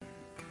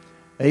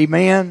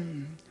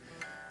Amen.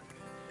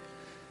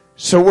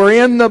 So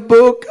we're in the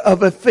book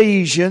of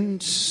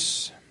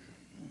Ephesians.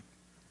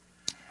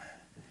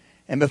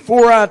 And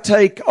before I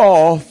take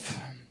off,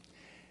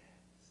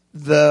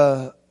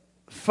 the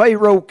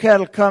Pharaoh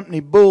Cattle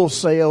Company bull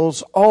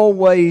sales,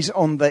 always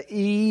on the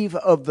eve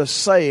of the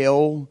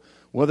sale,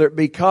 whether it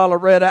be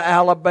Colorado,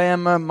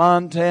 Alabama,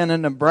 Montana,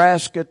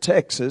 Nebraska,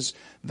 Texas,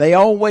 they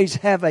always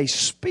have a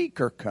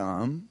speaker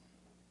come.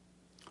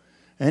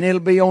 And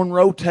it'll be on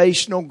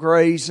rotational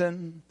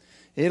grazing.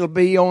 It'll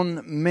be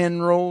on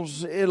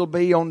minerals. It'll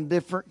be on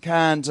different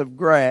kinds of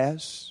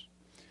grass.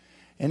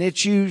 And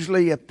it's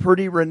usually a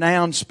pretty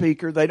renowned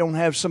speaker. They don't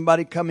have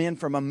somebody come in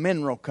from a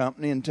mineral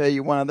company and tell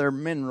you why their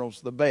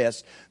mineral's the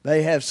best.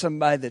 They have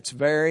somebody that's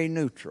very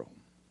neutral.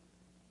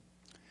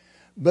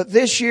 But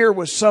this year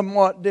was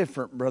somewhat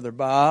different, Brother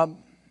Bob.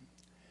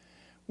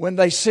 When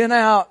they sent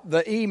out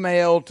the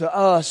email to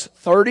us,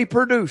 30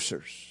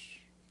 producers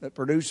that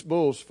produce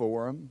bulls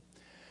for them,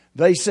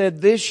 they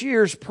said this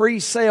year's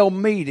pre-sale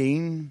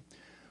meeting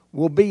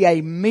will be a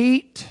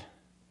meet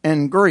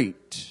and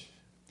greet.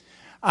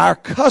 Our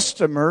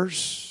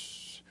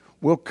customers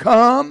will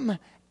come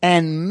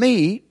and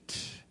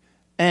meet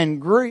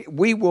and greet.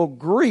 We will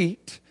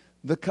greet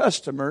the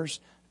customers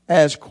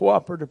as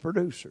cooperative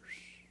producers.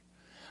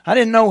 I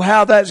didn't know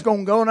how that's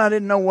going to go, and I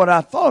didn't know what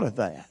I thought of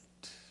that.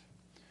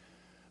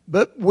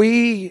 But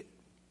we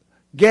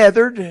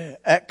gathered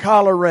at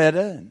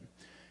Colorado, and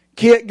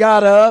Kit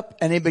got up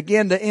and he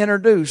began to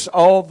introduce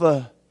all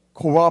the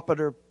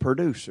cooperative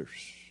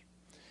producers.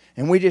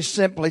 And we just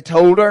simply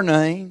told our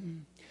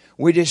name.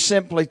 We just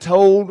simply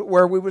told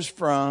where we was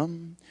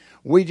from.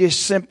 We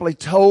just simply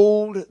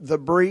told the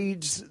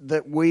breeds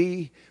that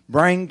we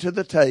bring to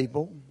the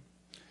table.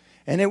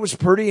 And it was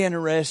pretty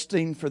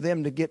interesting for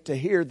them to get to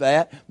hear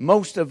that.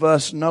 Most of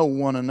us know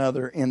one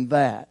another in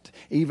that,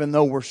 even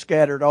though we're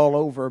scattered all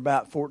over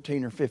about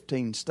 14 or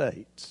 15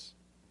 states.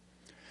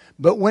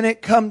 But when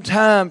it come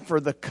time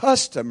for the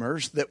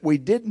customers that we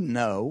didn't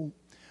know,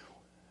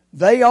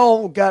 they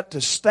all got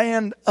to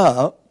stand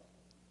up,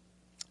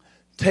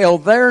 tell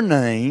their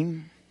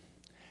name,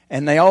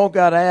 and they all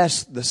got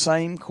asked the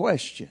same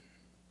question.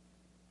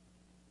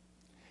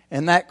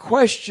 And that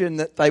question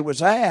that they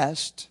was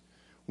asked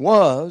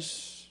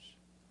was,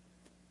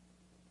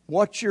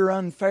 what's your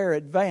unfair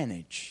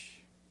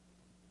advantage?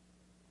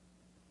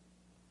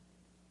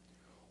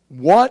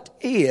 What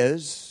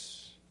is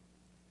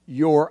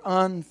your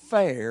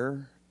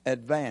unfair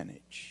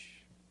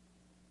advantage?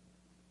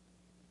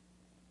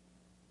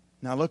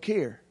 Now look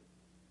here.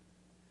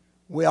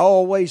 We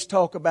always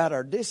talk about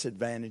our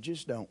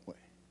disadvantages, don't we?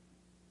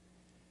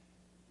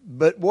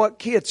 But what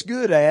Kit's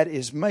good at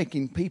is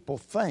making people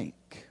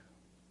think.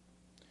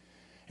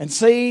 And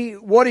see,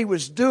 what he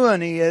was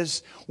doing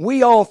is,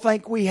 we all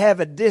think we have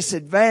a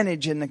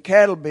disadvantage in the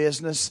cattle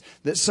business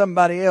that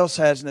somebody else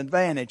has an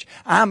advantage.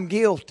 I'm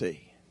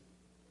guilty.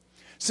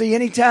 See,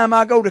 anytime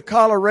I go to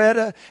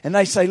Colorado and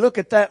they say, look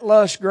at that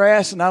lush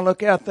grass, and I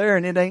look out there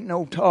and it ain't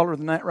no taller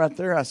than that right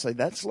there, I say,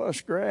 that's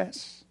lush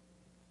grass.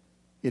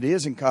 It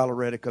is in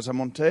Colorado, because I'm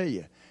going to tell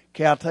you,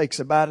 cow takes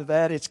a bite of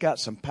that, it's got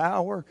some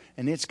power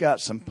and it's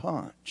got some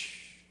punch.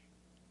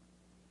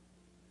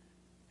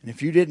 And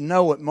if you didn't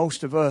know it,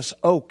 most of us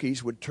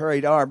Okies would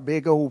trade our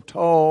big old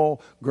tall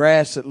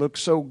grass that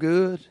looks so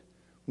good,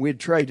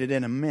 we'd trade it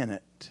in a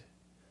minute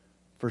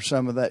for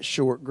some of that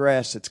short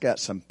grass that's got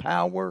some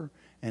power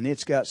and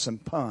it's got some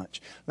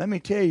punch. Let me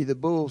tell you, the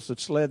bulls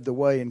that's led the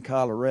way in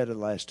Colorado the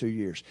last 2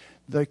 years,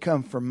 they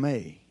come from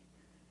me.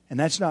 And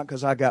that's not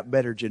because I got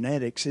better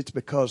genetics. It's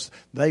because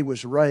they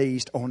was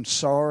raised on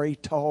sorry,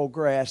 tall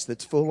grass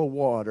that's full of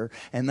water,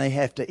 and they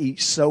have to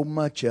eat so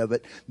much of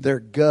it,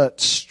 their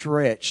guts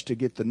stretch to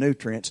get the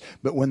nutrients.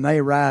 But when they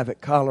arrive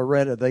at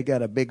Colorado, they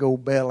got a big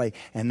old belly,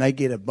 and they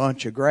get a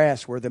bunch of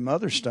grass where them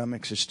other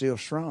stomachs is still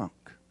shrunk.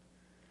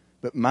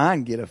 But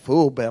mine get a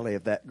full belly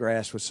of that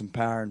grass with some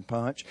power and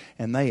punch,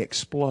 and they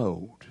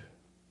explode.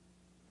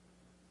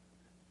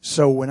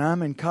 So when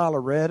I'm in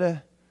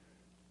Colorado,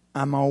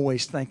 I'm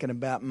always thinking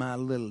about my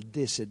little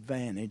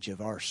disadvantage of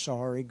our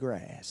sorry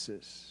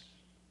grasses.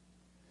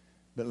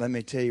 But let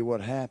me tell you what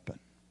happened.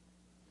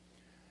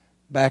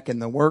 Back in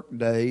the work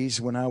days,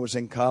 when I was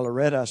in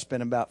Colorado, I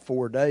spent about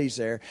 4 days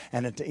there.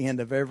 And at the end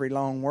of every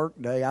long work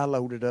day, I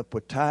loaded up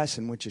with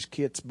Tyson, which is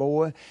Kit's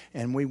boy.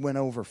 And we went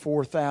over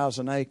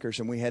 4,000 acres,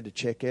 and we had to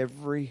check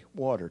every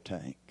water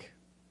tank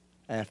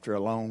after a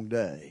long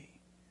day.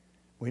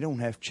 We don't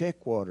have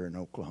check water in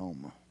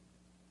Oklahoma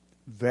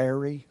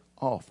very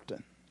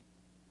often.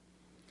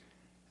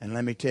 And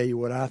let me tell you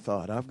what I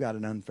thought. I've got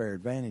an unfair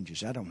advantage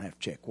is I don't have to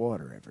check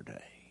water every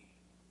day.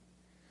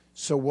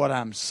 So what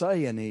I'm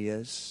saying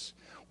is,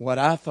 what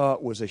I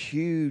thought was a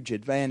huge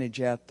advantage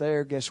out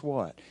there, guess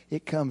what?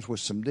 It comes with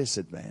some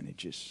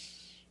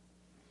disadvantages.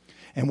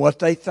 And what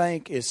they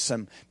think is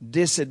some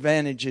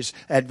advantages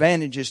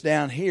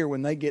down here,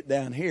 when they get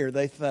down here,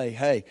 they say,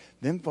 hey,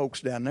 them folks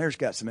down there's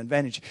got some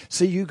advantage.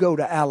 See, you go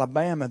to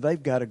Alabama,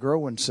 they've got a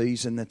growing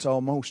season that's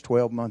almost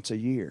 12 months a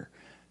year.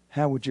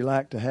 How would you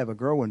like to have a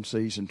growing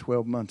season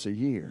 12 months a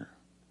year?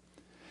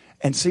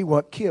 And see,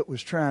 what Kit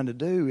was trying to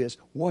do is,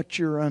 what's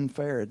your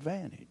unfair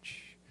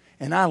advantage?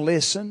 And I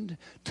listened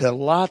to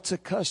lots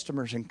of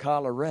customers in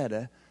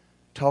Colorado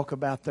talk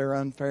about their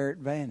unfair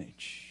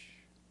advantage.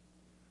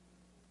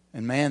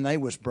 And man, they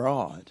was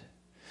broad.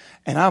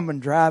 And I've been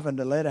driving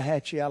to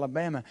Lettahatchee,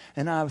 Alabama,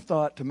 and I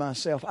thought to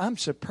myself, I'm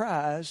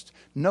surprised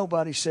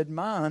nobody said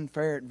my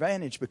unfair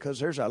advantage, because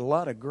there's a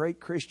lot of great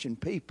Christian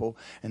people,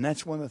 and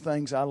that's one of the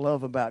things I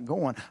love about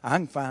going. I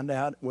can find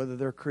out whether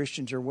they're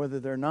Christians or whether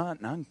they're not,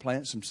 and I can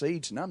plant some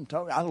seeds, and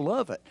I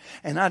love it.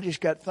 And I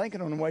just got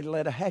thinking on the way to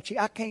Lettahatchee,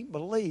 I can't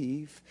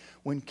believe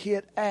when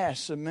Kit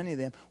asked so many of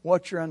them,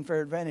 what's your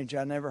unfair advantage?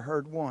 I never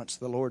heard once,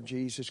 the Lord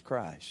Jesus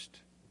Christ.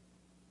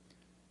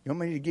 You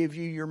want me to give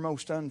you your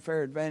most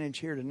unfair advantage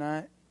here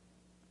tonight?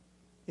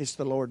 It's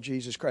the Lord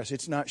Jesus Christ.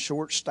 It's not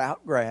short,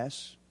 stout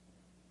grass.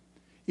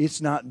 It's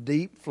not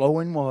deep,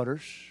 flowing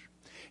waters.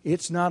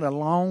 It's not a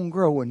long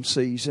growing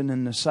season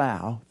in the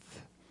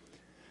South.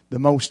 The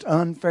most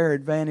unfair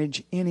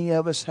advantage any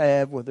of us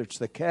have, whether it's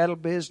the cattle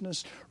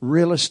business,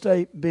 real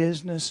estate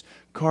business,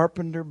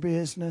 carpenter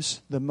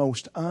business, the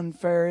most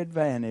unfair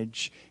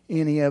advantage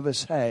any of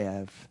us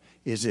have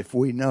is if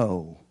we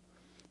know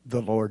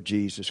the Lord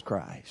Jesus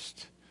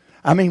Christ.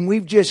 I mean,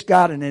 we've just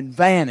got an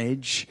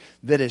advantage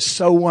that is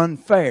so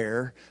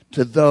unfair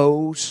to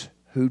those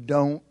who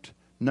don't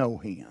know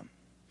Him.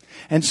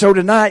 And so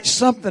tonight,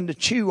 something to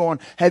chew on.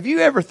 Have you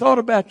ever thought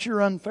about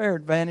your unfair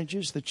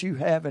advantages that you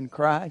have in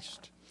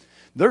Christ?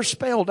 They're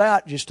spelled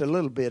out just a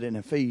little bit in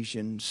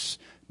Ephesians,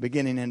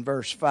 beginning in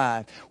verse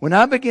 5. When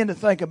I begin to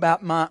think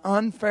about my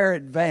unfair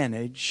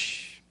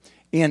advantage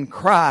in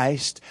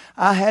Christ,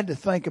 I had to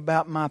think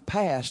about my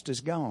past is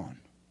gone.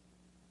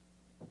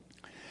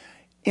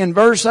 In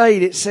verse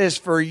 8 it says,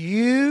 for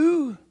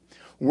you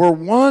were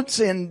once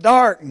in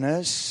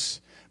darkness,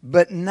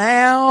 but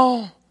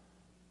now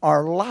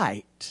are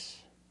light.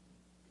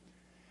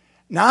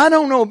 Now I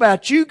don't know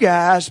about you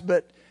guys,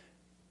 but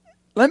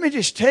let me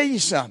just tell you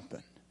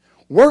something.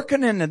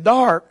 Working in the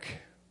dark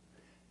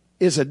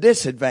is a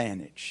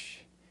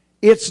disadvantage.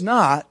 It's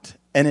not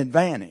an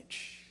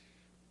advantage.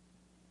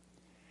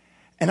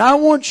 And I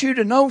want you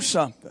to know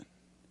something.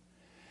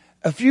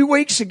 A few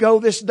weeks ago,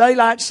 this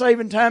daylight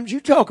saving times, you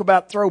talk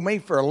about throw me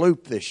for a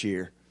loop this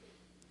year.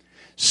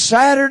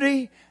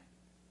 Saturday,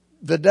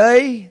 the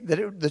day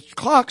that the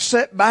clock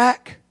set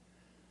back,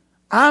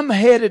 I'm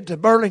headed to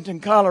Burlington,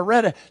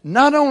 Colorado.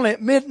 Not only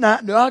at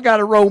midnight do I got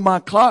to roll my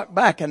clock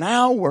back an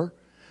hour,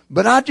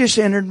 but I just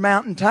entered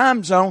Mountain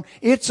Time Zone.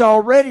 It's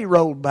already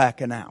rolled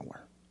back an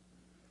hour.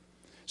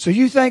 So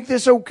you think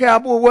this old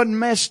cowboy wasn't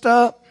messed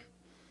up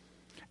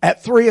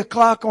at 3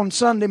 o'clock on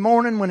Sunday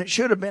morning when it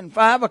should have been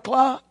 5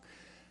 o'clock?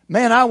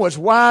 Man, I was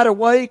wide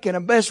awake in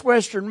a Best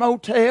Western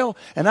motel,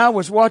 and I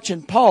was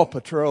watching Paw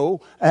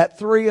Patrol at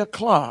 3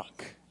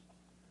 o'clock.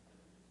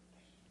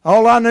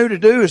 All I knew to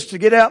do is to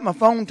get out my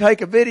phone,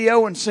 take a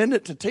video, and send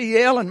it to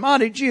TL and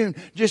Monty June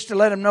just to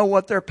let them know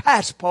what their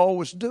passpal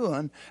was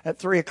doing at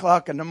 3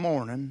 o'clock in the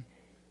morning.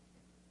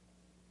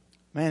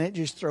 Man, it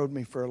just throwed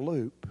me for a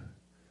loop.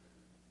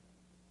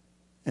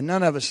 And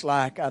none of us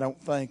like, I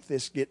don't think,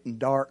 this getting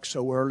dark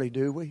so early,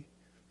 do we?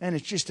 And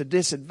it's just a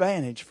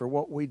disadvantage for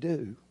what we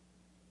do.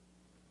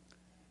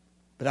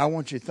 But I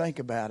want you to think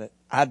about it.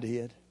 I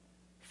did.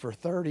 For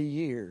 30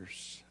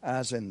 years, I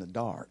was in the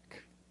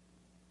dark.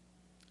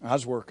 I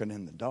was working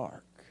in the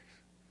dark.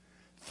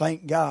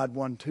 Thank God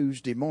one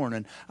Tuesday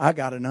morning, I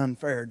got an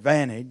unfair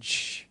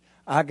advantage.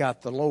 I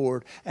got the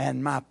Lord,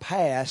 and my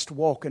past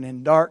walking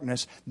in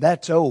darkness,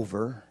 that's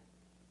over.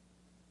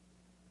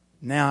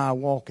 Now I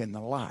walk in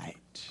the light.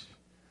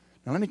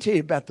 Now let me tell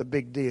you about the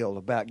big deal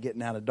about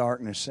getting out of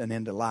darkness and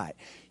into light.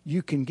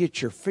 You can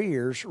get your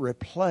fears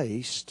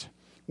replaced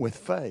with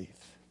faith.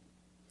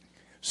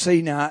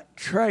 See, now,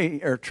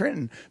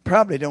 Trenton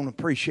probably don't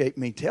appreciate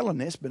me telling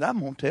this, but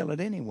I'm going to tell it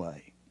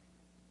anyway.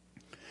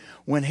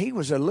 When he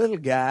was a little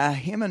guy,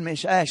 him and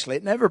Miss Ashley,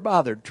 it never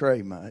bothered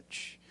Trey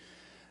much.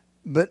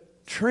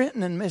 But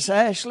Trenton and Miss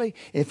Ashley,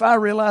 if I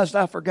realized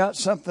I forgot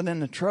something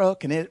in the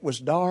truck and it was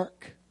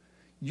dark,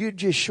 you'd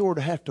just sure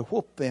to have to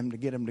whoop them to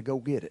get them to go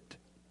get it.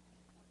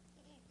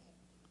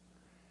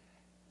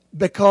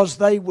 Because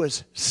they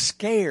was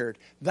scared.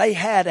 They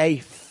had a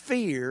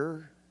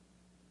fear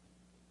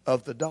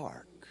of the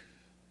dark.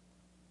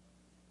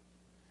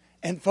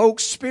 And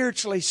folks,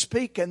 spiritually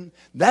speaking,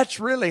 that's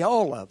really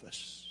all of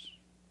us.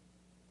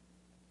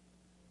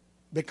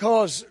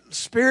 Because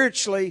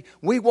spiritually,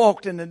 we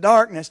walked in the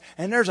darkness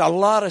and there's a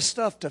lot of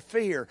stuff to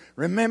fear.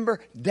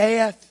 Remember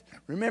death,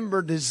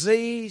 remember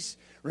disease.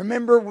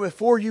 Remember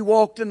before you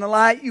walked in the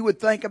light, you would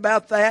think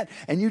about that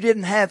and you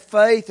didn't have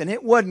faith and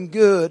it wasn't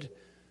good.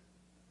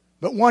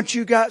 But once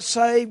you got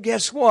saved,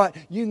 guess what?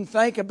 You can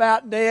think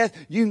about death.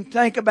 You can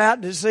think about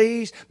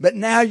disease. But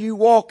now you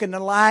walk in the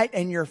light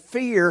and your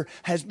fear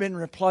has been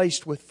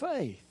replaced with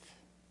faith.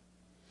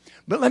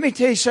 But let me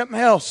tell you something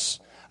else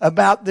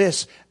about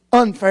this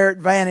unfair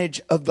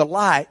advantage of the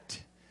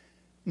light.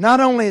 Not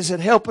only does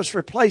it help us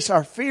replace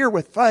our fear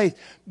with faith,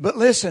 but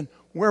listen,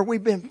 where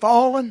we've been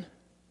falling,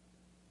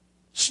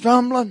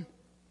 stumbling,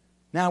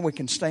 Now we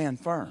can stand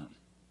firm.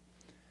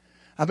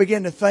 I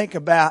began to think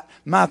about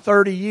my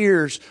 30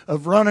 years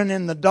of running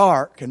in the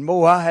dark, and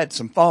boy, I had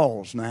some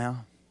falls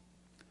now.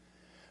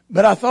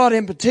 But I thought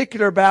in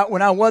particular about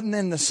when I wasn't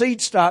in the seed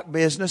stock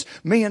business,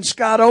 me and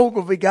Scott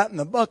Ogilvie got in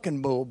the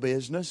bucking bull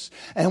business.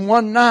 And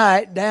one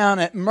night down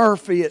at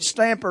Murphy at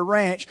Stamper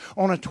Ranch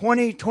on a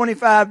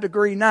 25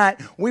 degree night,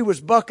 we was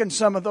bucking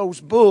some of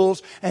those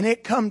bulls, and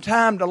it come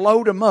time to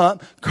load them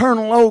up.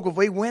 Colonel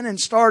Ogilvie went and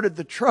started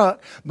the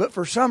truck, but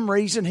for some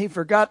reason he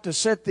forgot to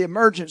set the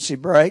emergency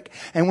brake.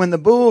 And when the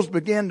bulls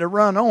began to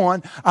run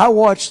on, I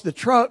watched the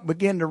truck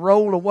begin to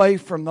roll away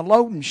from the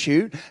loading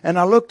chute. And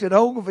I looked at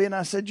Ogilvie and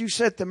I said, "You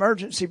set the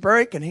emergency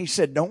brake?" And he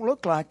said, "Don't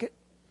look like it.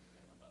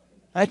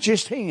 That's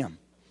just him."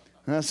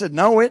 And I said,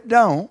 "No, it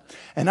don't."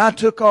 And I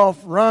took off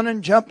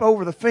running, jumped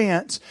over the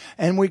fence,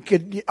 and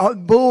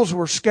bulls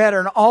were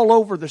scattering all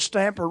over the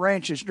Stamper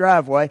Ranch's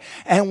driveway,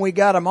 and we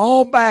got them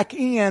all back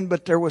in,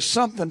 but there was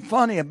something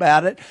funny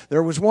about it.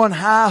 There was one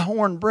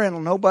high-horned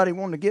brindle nobody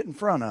wanted to get in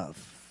front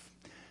of,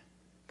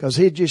 because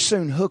he'd just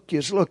soon hook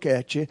his look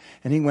at you.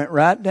 And he went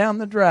right down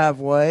the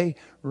driveway,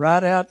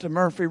 right out to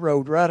Murphy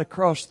Road, right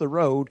across the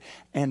road,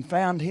 and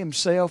found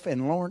himself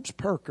in Lawrence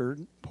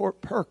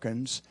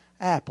Perkins'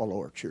 apple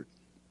orchard.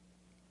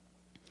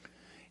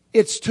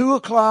 It's 2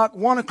 o'clock,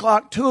 1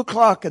 o'clock, 2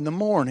 o'clock in the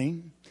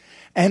morning,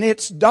 and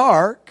it's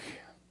dark.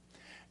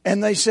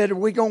 And they said, "Are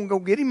we going to go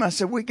get him?" I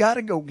said, "We got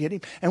to go get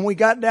him." And we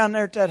got down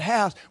there at that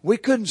house. We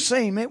couldn't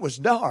see him. It was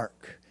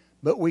dark,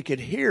 but we could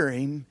hear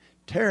him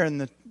tearing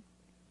the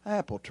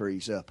apple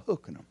trees up,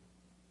 hooking them.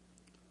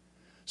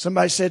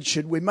 Somebody said,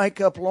 "Should we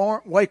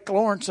wake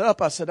Lawrence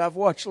up?" I said, "I've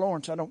watched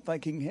Lawrence. I don't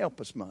think he can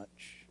help us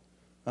much.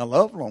 I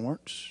love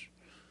Lawrence,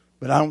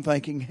 but I don't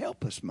think he can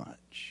help us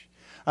much."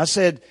 I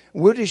said,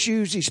 "We'll just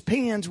use his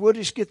pens. We'll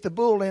just get the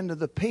bull into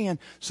the pen."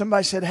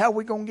 Somebody said, "How are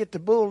we going to get the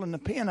bull in the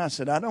pen?" I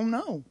said, "I don't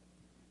know."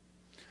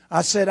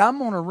 I said, "I'm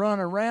going to run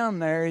around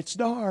there. It's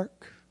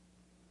dark.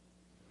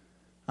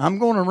 I'm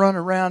going to run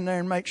around there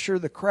and make sure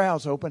the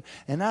corral's open."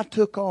 And I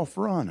took off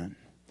running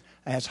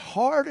as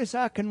hard as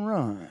I can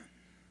run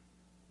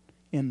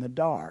in the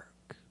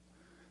dark.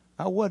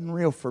 I wasn't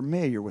real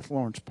familiar with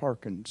Lawrence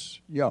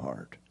Perkins'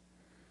 yard.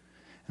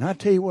 And I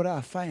tell you what I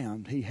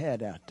found he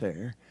had out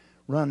there,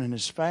 running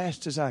as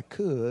fast as I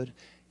could.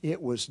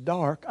 It was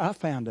dark. I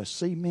found a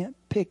cement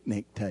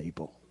picnic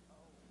table.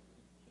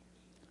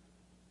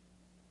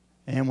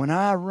 And when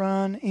I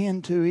run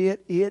into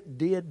it, it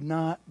did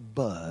not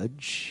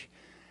budge.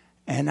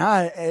 And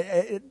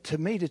to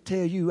me to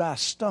tell you I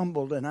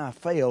stumbled and I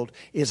failed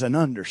is an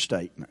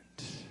understatement.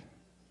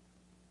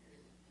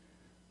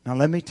 Now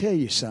let me tell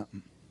you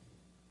something.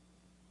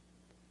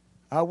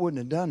 I wouldn't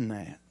have done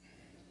that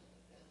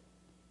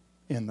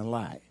in the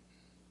light.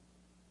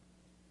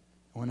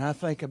 When I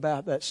think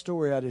about that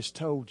story I just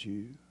told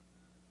you,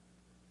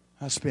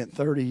 I spent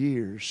 30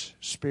 years,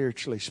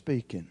 spiritually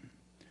speaking,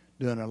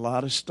 doing a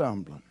lot of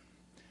stumbling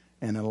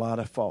and a lot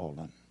of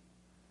falling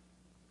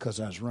because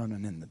I was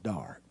running in the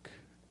dark.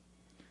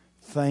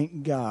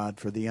 Thank God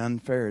for the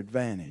unfair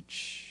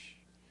advantage,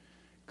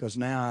 because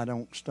now I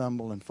don't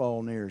stumble and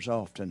fall near as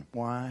often.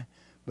 Why?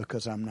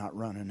 Because I'm not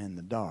running in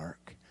the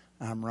dark.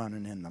 I'm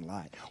running in the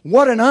light.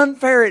 What an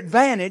unfair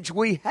advantage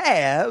we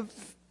have,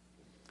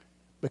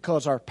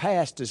 because our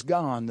past is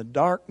gone, the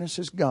darkness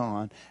is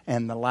gone,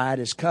 and the light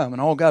is come.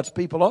 And all God's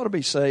people ought to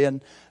be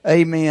saying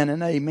amen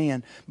and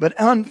amen. But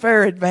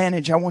unfair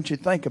advantage, I want you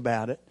to think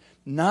about it.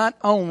 Not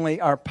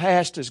only our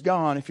past is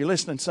gone, if you're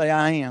listening, say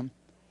I am,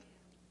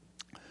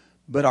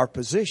 but our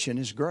position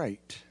is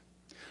great.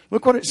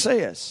 Look what it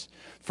says.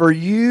 "For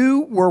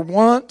you were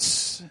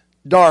once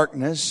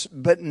darkness,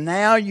 but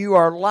now you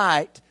are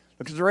light."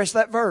 Look at the rest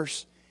of that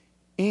verse.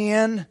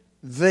 "In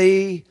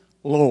the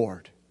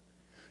Lord."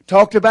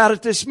 Talked about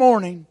it this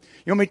morning.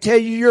 You want me to tell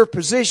you your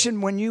position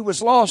when you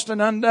was lost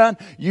and undone?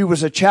 You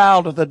was a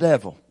child of the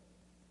devil.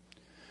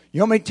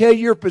 You want me to tell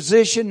you your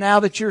position now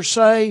that you're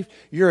saved?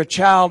 You're a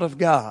child of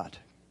God.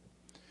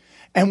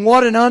 And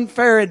what an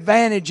unfair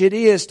advantage it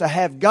is to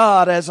have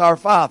God as our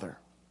Father.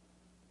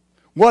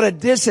 What a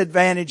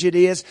disadvantage it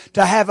is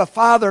to have a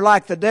father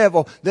like the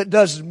devil that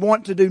does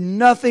want to do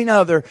nothing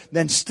other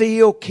than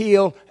steal,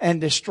 kill,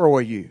 and destroy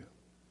you.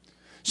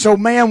 So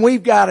man,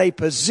 we've got a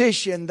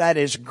position that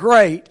is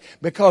great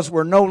because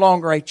we're no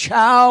longer a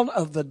child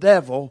of the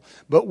devil,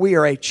 but we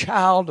are a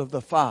child of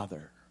the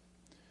Father.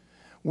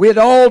 We'd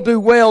all do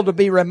well to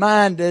be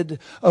reminded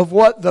of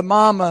what the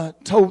mama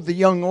told the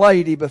young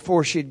lady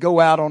before she'd go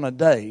out on a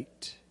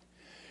date.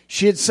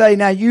 She'd say,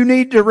 "Now you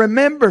need to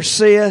remember,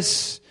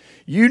 sis,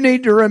 you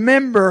need to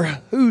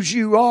remember whose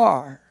you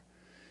are."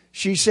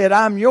 She said,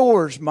 "I'm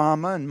yours,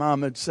 Mama." And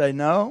Mama'd say,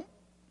 "No."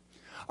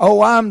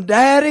 "Oh, I'm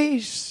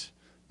Daddy's."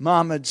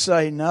 Mama'd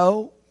say,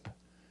 "No,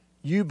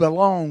 you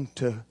belong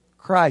to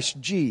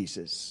Christ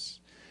Jesus.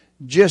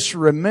 Just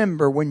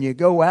remember when you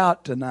go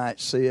out tonight,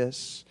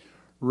 sis,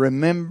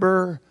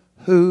 remember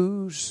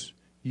whose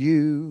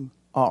you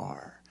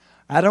are."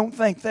 I don't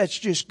think that's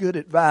just good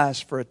advice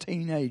for a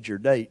teenager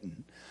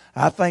dating.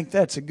 I think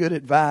that's a good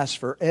advice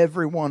for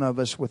every one of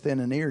us within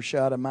an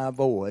earshot of my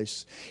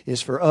voice,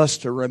 is for us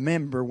to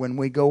remember when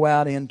we go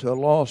out into a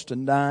lost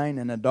and dying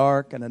and a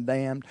dark and a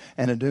damned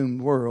and a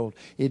doomed world,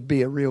 it'd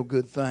be a real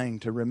good thing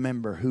to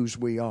remember whose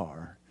we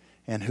are.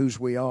 And whose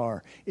we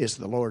are is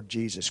the Lord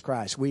Jesus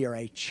Christ. We are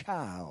a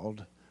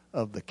child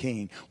of the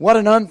King. What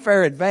an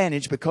unfair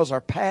advantage, because our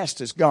past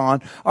is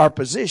gone, our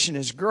position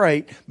is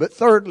great, but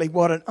thirdly,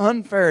 what an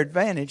unfair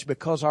advantage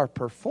because our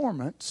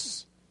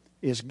performance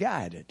is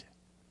guided.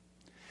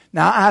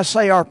 Now, I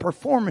say our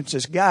performance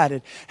is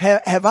guided.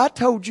 Have I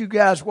told you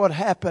guys what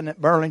happened at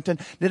Burlington?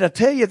 Did I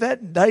tell you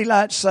that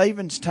daylight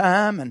savings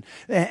time and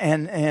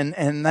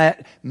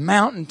that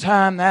mountain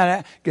time?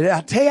 I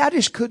tell you, I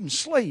just couldn't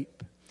sleep.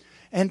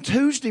 And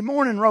Tuesday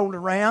morning rolled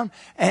around,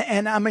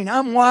 and I mean,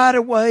 I'm wide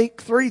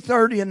awake,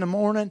 3:30 in the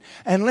morning.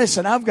 And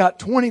listen, I've got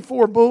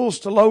 24 bulls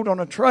to load on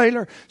a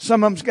trailer.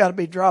 Some of them's got to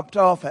be dropped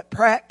off at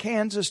Pratt,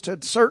 Kansas to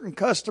certain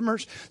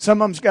customers.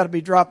 Some of them's got to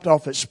be dropped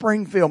off at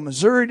Springfield,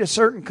 Missouri to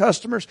certain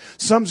customers.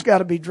 Some's got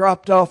to be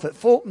dropped off at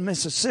Fulton,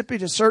 Mississippi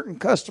to certain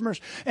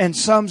customers. And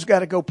some's got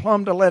to go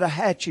plumb to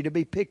Lettahatchee to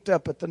be picked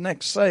up at the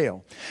next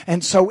sale.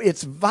 And so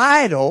it's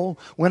vital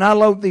when I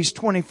load these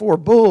 24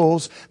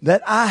 bulls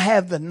that I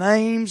have the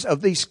names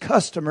of these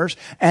customers,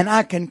 and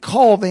I can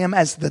call them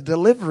as the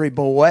delivery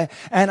boy,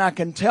 and I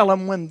can tell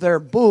them when their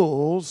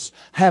bulls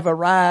have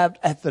arrived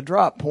at the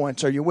drop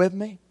points. Are you with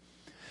me?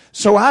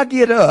 So I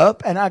get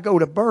up and I go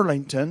to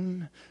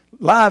Burlington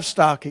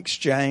Livestock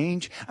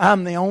Exchange.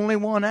 I'm the only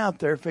one out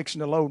there fixing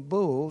to load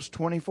bulls,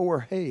 24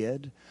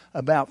 head,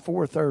 about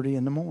 4:30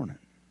 in the morning.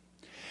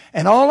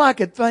 And all I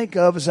could think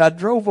of is I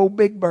drove old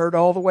Big Bird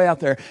all the way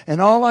out there.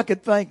 And all I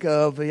could think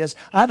of is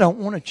I don't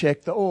want to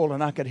check the oil.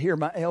 And I could hear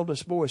my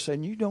eldest boy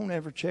saying, you don't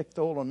ever check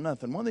the oil on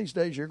nothing. One of these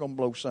days you're going to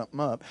blow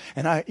something up.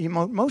 And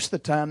most of the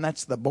time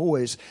that's the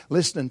boys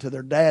listening to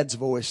their dad's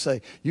voice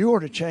say, you ought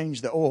to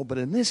change the oil. But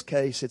in this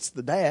case, it's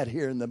the dad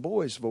hearing the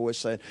boy's voice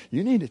saying,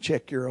 you need to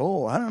check your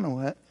oil. I don't know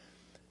what.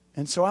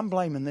 And so I'm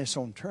blaming this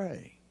on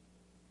Trey.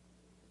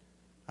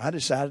 I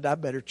decided I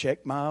better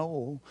check my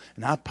oil.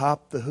 And I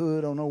popped the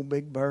hood on old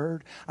Big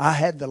Bird. I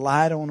had the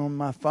light on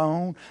my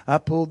phone. I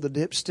pulled the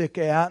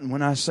dipstick out, and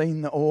when I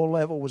seen the oil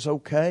level was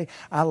okay,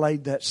 I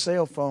laid that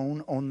cell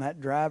phone on that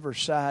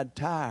driver's side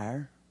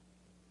tire.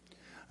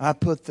 I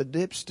put the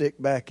dipstick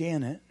back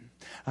in it.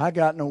 I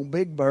got an old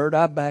Big Bird.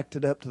 I backed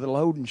it up to the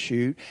loading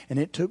chute, and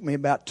it took me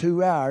about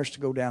 2 hours to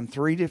go down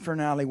 3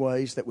 different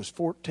alleyways that was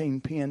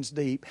 14 pins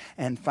deep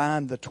and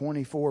find the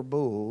 24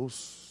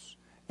 bulls.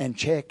 And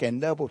check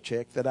and double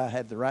check that I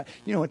had the right.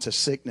 You know, it's a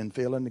sickening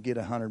feeling to get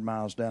 100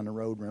 miles down the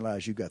road and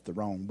realize you got the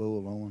wrong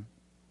bull on.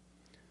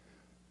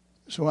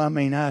 So,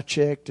 I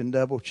checked and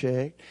double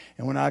checked.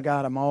 And when I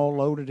got them all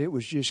loaded, it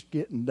was just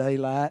getting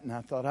daylight. And I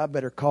thought I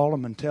better call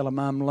them and tell them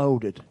I'm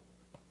loaded.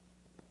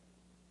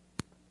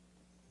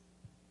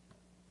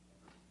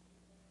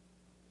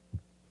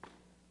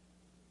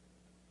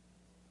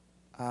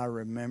 I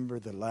remember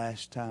the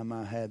last time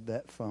I had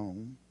that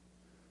phone.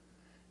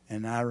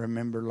 And I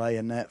remember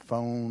laying that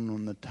phone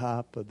on the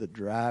top of the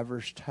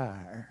driver's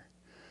tire.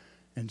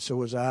 And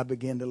so as I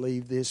began to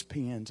leave this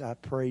pens, I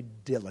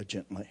prayed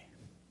diligently.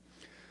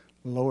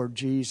 Lord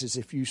Jesus,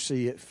 if you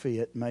see it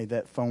fit, may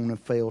that phone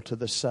have fell to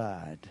the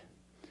side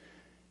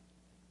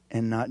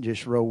and not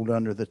just rolled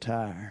under the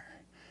tire.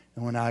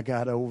 And when I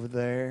got over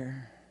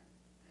there,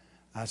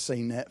 I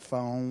seen that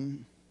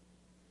phone.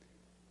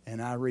 And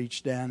I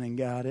reached down and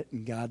got it,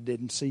 and God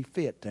didn't see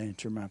fit to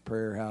answer my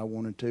prayer how I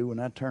wanted to. When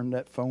I turned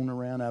that phone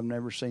around, I've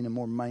never seen a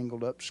more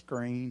mangled up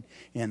screen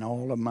in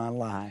all of my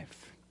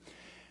life.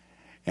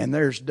 And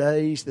there's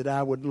days that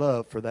I would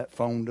love for that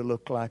phone to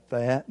look like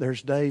that.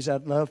 There's days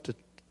I'd love to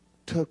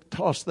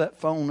toss that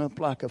phone up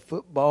like a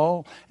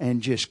football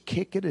and just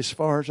kick it as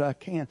far as I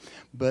can.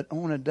 But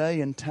on a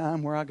day and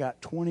time where I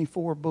got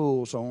 24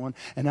 bulls on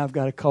and I've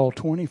got to call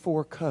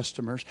 24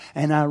 customers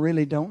and I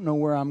really don't know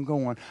where I'm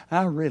going,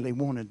 I really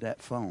wanted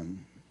that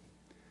phone.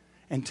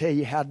 And tell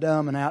you how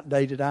dumb and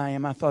outdated I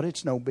am. I thought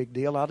it's no big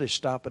deal. I'll just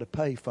stop at a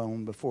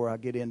payphone before I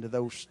get into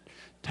those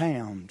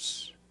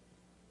towns.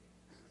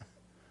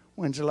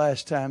 When's the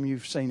last time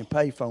you've seen a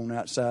payphone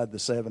outside the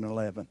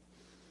 7-Eleven?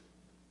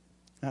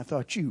 I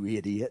thought, you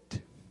idiot.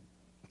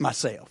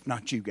 Myself,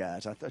 not you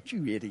guys. I thought,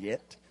 you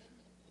idiot.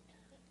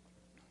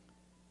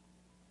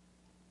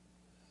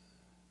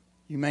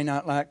 You may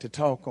not like to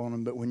talk on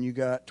them, but when you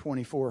got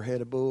 24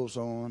 head of bulls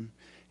on,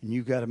 and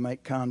you got to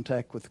make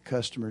contact with the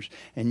customers,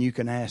 and you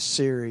can ask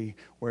Siri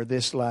where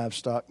this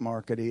livestock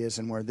market is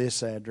and where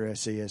this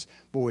address is,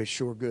 boy, it's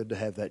sure good to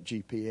have that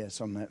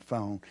GPS on that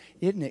phone.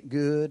 Isn't it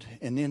good?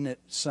 And isn't it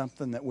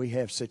something that we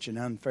have such an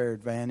unfair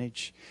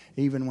advantage?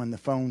 Even when the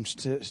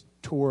phone's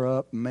tore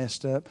up and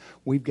messed up,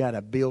 we've got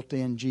a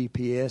built-in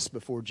GPS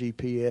before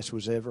GPS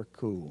was ever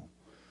cool.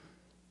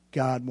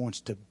 God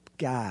wants to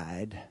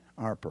guide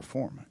our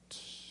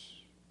performance.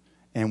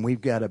 And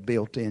we've got a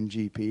built-in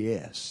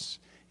GPS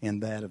in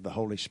that of the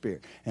Holy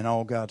Spirit. And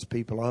all God's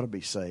people ought to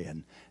be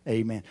saying,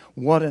 amen.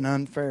 What an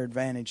unfair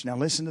advantage. Now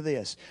listen to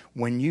this.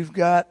 When you've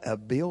got a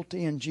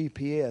built-in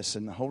GPS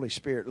in the Holy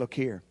Spirit, look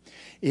here,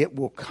 it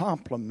will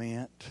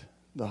complement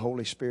the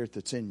Holy Spirit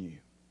that's in you.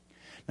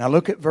 Now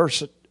look at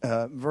verse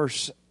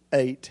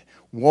 8.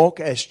 Walk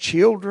as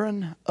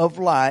children of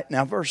light.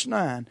 Now verse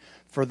 9.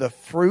 For the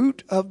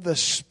fruit of the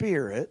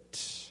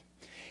Spirit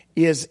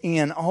is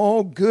in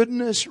all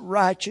goodness,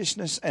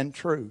 righteousness, and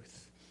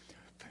truth.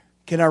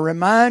 Can I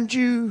remind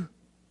you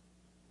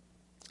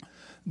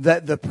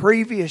that the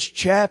previous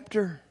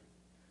chapter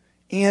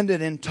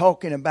ended in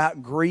talking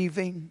about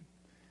grieving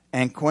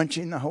and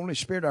quenching the Holy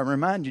Spirit? I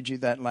reminded you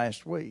that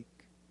last week.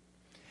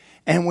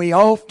 And we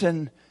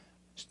often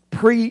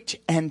preach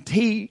and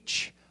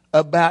teach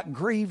about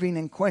grieving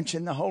and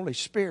quenching the Holy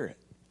Spirit.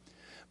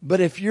 But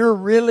if you're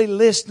really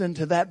listening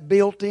to that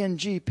built-in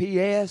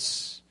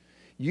GPS,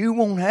 you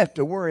won't have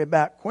to worry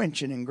about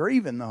quenching and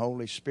grieving the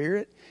Holy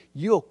Spirit.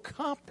 You'll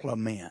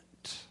complement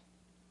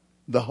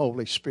the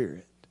Holy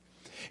Spirit.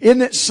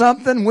 Isn't it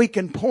something we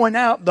can point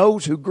out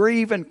those who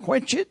grieve and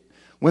quench it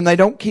when they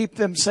don't keep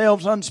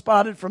themselves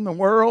unspotted from the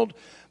world?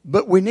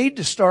 But we need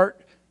to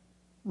start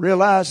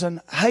realizing,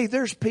 hey,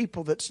 there's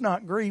people that's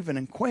not grieving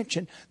and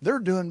quenching. They're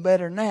doing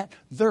better than that.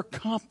 They're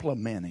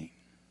complimenting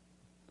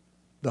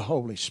the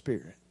Holy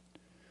Spirit.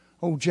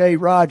 Oh, Jay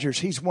Rogers,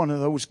 he's one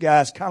of those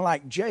guys, kind of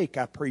like Jake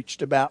I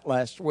preached about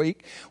last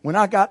week. When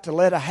I got to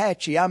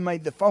Lettahatchee, I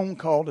made the phone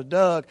call to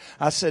Doug.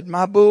 I said,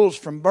 my bulls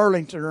from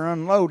Burlington are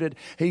unloaded.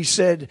 He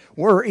said,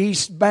 we're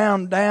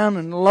eastbound down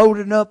and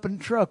loading up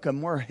and truck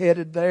them. We're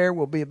headed there.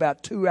 We'll be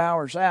about 2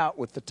 hours out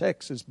with the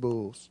Texas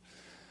bulls.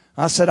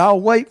 I said,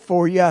 I'll wait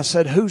for you. I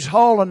said, who's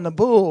hauling the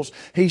bulls?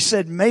 He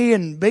said, me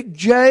and Big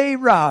Jay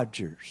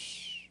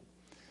Rogers.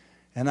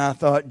 And I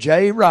thought,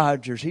 Jay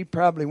Rogers, he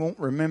probably won't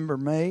remember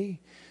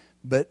me.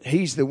 But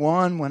he's the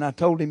one, when I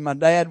told him my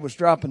dad was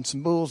dropping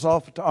some bulls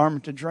off at the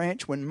Armitage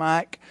Ranch, when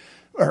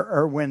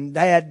when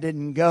Dad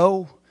didn't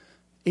go,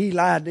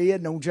 Eli did,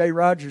 and old Jay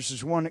Rogers is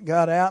the one that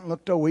got out and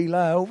looked old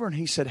Eli over, and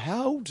he said,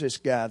 how old's this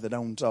guy that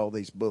owns all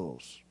these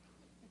bulls?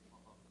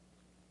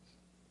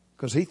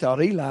 Because he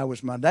thought Eli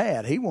was my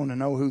dad. He wanted to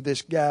know who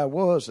this guy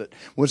was that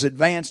was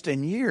advanced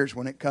in years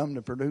when it come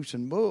to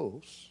producing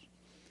bulls.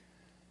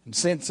 And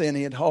since then,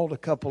 he had hauled a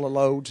couple of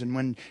loads. And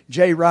when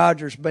Jay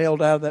Rogers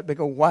bailed out of that big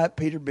old white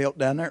Peterbilt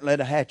down there at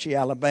Lettahatchee,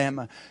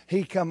 Alabama,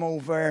 he come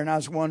over there, and I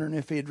was wondering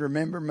if he'd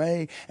remember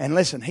me. And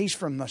listen, he's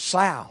from the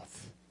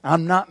South.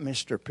 I'm not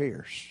Mr.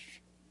 Pierce.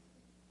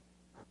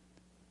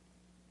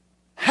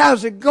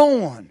 How's it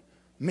going,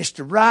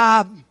 Mr.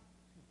 Rob?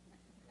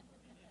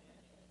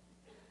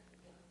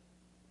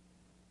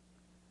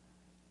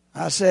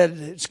 I said,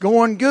 it's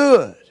going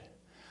good.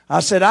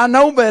 I said, I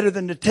know better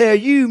than to tell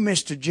you,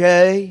 Mr.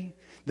 J,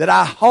 that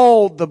I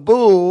hauled the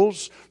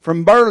bulls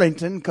from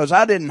Burlington because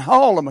I didn't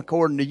haul them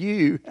according to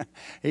you.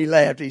 He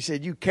laughed. He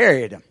said, you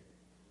carried them.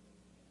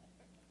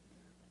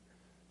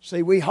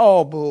 See, we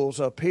haul bulls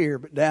up here,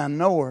 but down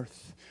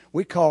north,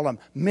 we call them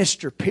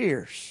Mr.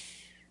 Pierce,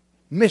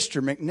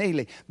 Mr.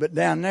 McNeely. But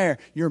down there,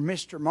 you're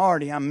Mr.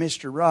 Marty, I'm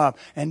Mr. Rob.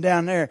 And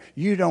down there,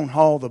 you don't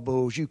haul the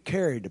bulls, you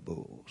carry the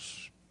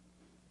bulls.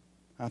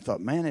 I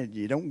thought, man,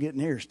 you don't get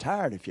near as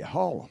tired if you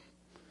haul them.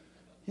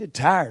 You get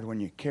tired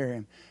when you carry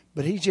them.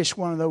 But he's just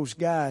one of those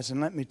guys,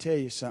 and let me tell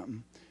you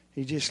something.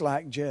 He's just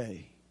like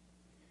Jay.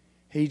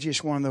 He's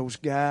just one of those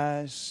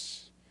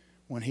guys,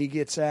 when he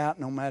gets out,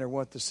 no matter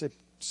what the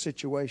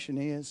situation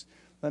is,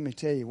 let me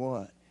tell you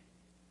what,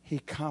 he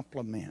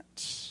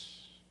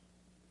complements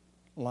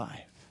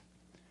life.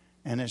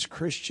 And as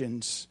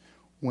Christians,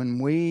 when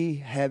we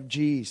have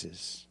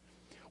Jesus,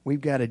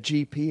 we've got a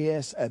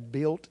GPS, a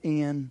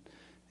built-in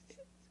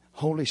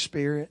Holy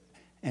Spirit,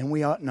 and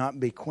we ought not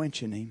be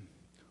quenching Him.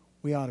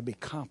 We ought to be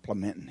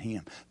complimenting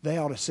Him. They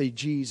ought to see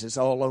Jesus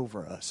all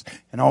over us.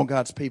 And all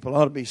God's people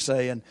ought to be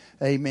saying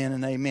amen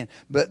and amen.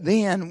 But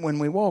then when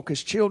we walk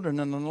as children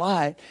in the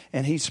light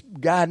and He's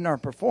guiding our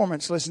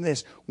performance, listen to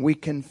this, we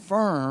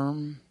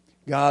confirm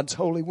God's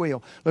holy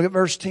will. Look at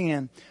verse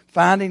 10.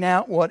 Finding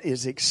out what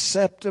is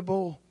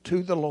acceptable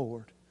to the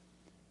Lord.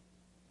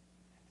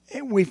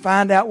 We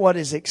find out what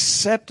is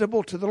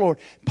acceptable to the Lord.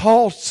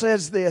 Paul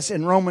says this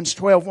in Romans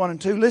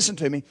 12:1-2. Listen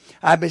to me.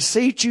 I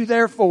beseech you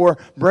therefore,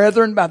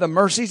 brethren, by the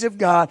mercies of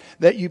God,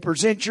 that you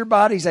present your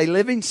bodies a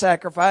living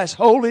sacrifice,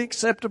 wholly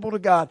acceptable to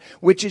God,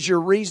 which is your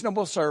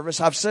reasonable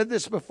service. I've said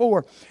this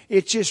before.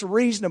 It's just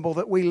reasonable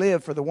that we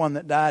live for the one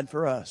that died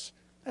for us.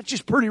 That's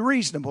just pretty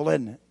reasonable,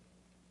 isn't it?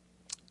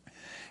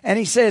 And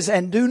he says,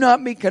 and do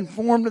not be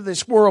conformed to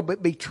this world,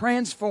 but be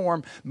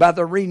transformed by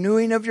the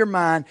renewing of your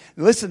mind.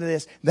 Listen to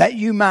this, that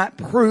you might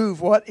prove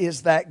what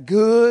is that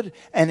good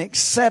and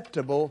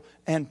acceptable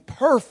and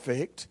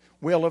perfect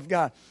will of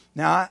God.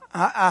 Now,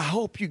 I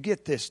hope you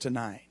get this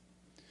tonight,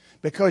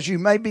 because you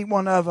may be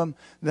one of them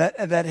that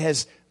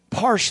has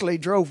partially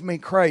drove me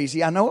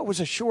crazy. I know it was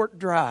a short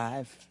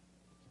drive,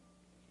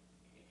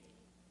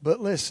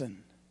 but listen.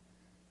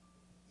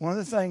 One of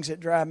the things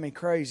that drive me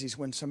crazy is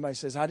when somebody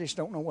says, I just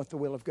don't know what the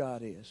will of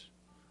God is.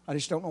 I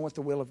just don't know what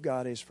the will of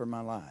God is for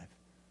my life.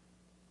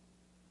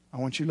 I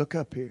want you to look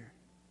up here.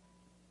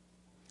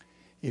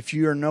 If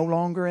you are no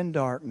longer in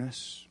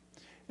darkness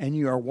and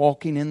you are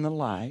walking in the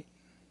light,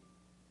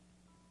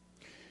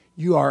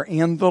 you are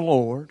in the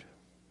Lord.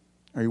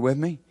 Are you with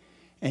me?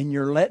 And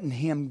you're letting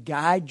Him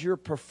guide your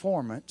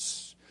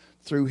performance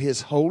through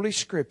His Holy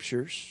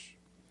Scriptures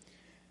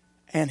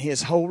and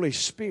His Holy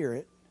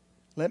Spirit.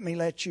 Let me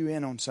let you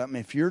in on something.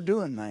 If you're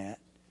doing that,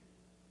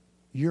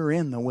 you're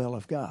in the will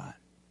of God.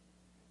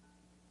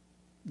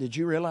 Did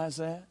you realize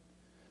that?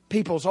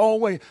 People's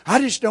always, I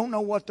just don't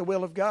know what the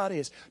will of God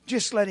is.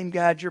 Just let Him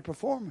guide your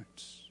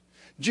performance.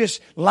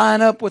 Just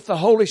line up with the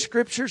Holy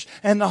Scriptures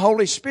and the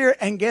Holy Spirit,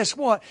 and guess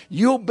what?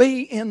 You'll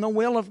be in the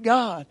will of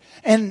God.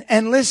 And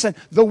listen,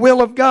 the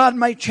will of God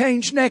may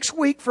change next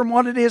week from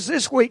what it is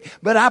this week,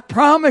 but I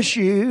promise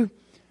you,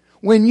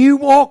 when you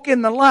walk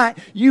in the light,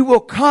 you will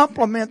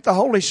complement the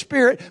Holy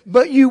Spirit,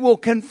 but you will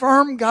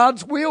confirm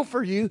God's will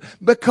for you,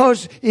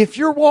 because if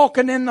you're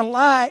walking in the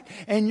light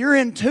and you're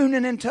in tune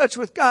and in touch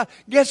with God,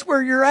 guess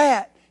where you're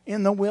at?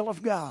 In the will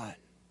of God.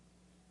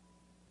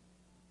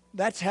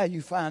 That's how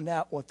you find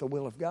out what the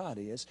will of God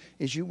is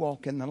you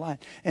walk in the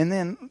light. And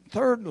then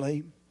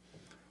thirdly,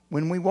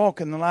 when we walk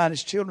in the light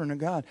as children of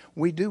God,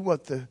 we do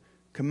what the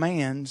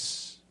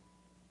commands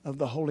of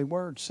the Holy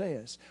Word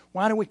says.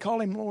 Why do we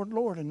call Him Lord,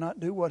 Lord, and not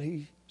do what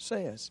He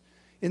says?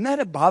 Isn't that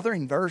a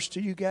bothering verse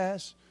to you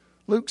guys?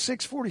 Luke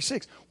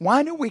 6:46.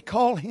 Why do we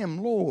call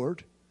Him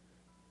Lord?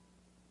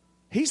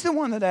 He's the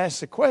one that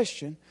asked the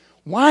question.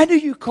 Why do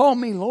you call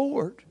me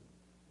Lord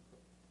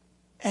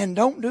and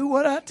don't do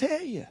what I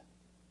tell you?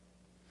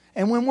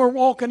 And when we're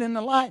walking in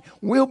the light,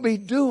 we'll be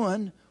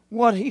doing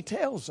what He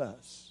tells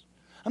us.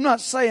 I'm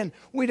not saying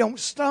we don't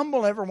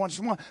stumble every once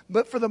in a while,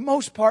 but for the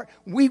most part,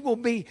 we will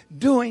be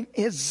doing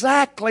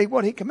exactly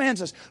what He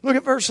commands us. Look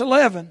at verse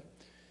 11.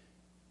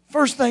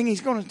 First thing He's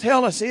going to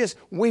tell us is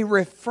we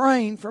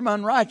refrain from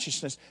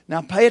unrighteousness.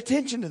 Now pay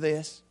attention to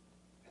this.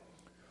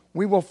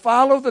 We will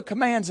follow the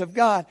commands of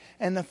God,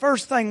 and the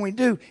first thing we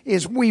do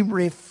is we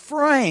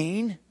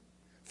refrain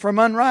from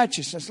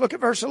unrighteousness. Look at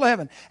verse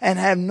 11. And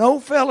have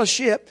no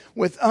fellowship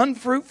with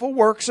unfruitful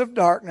works of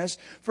darkness,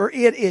 for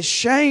it is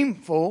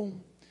shameful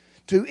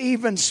to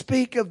even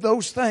speak of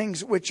those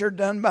things which are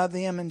done by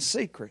them in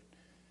secret.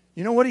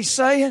 You know what He's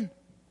saying?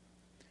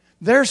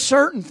 There's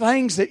certain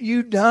things that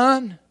you've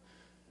done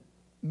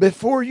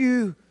before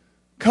you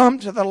come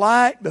to the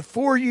light,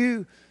 before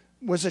you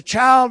was a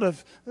child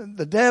of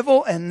the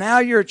devil, and now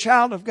you're a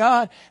child of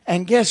God.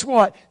 And guess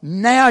what?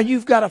 Now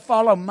you've got to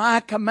follow my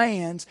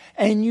commands,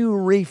 and you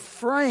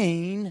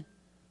refrain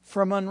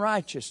from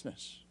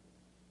unrighteousness.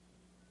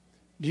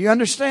 Do you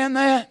understand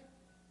that?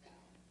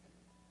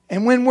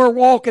 And when we're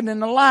walking in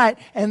the light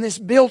and this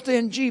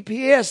built-in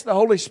GPS, the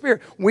Holy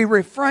Spirit, we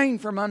refrain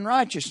from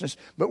unrighteousness.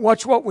 But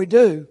watch what we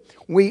do.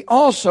 We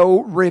also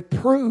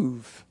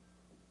reprove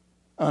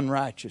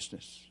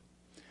unrighteousness.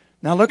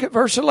 Now look at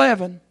verse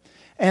 11.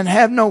 And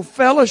have no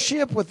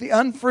fellowship with the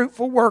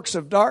unfruitful works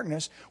of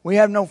darkness. We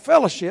have no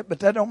fellowship, but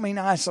that don't mean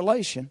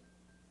isolation.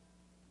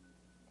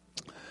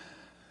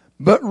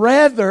 But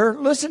rather,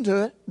 listen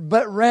to it,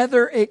 but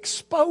rather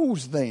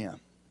expose them.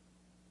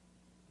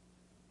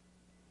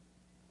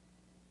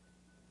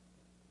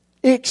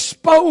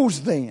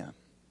 Expose them.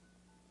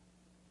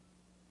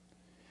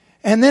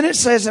 And then it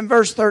says in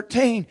verse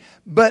 13,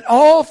 but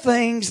all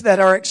things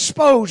that are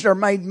exposed are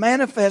made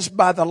manifest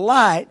by the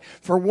light,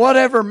 for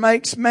whatever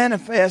makes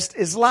manifest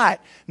is light.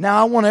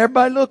 Now I want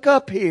everybody to look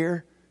up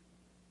here,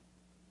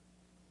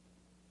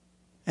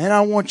 and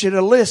I want you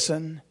to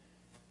listen,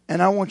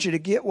 and I want you to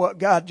get what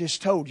God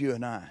just told you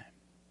and I.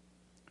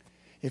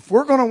 If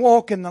we're going to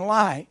walk in the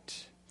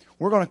light,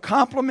 we're going to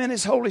complement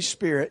His Holy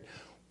Spirit,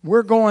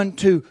 we're going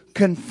to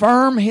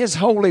confirm His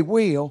holy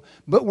will,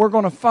 but we're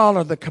going to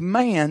follow the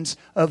commands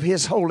of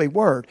His holy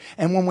word.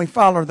 And when we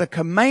follow the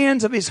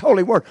commands of His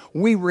holy word,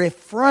 we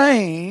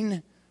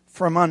refrain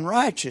from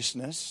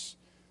unrighteousness.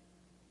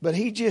 But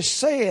He just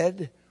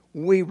said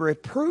we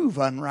reprove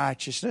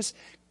unrighteousness.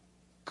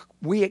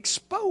 We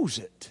expose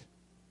it.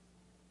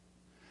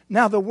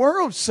 Now the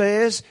world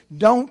says,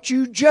 don't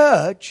you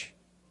judge.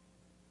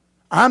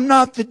 I'm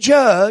not the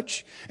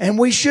judge, and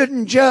we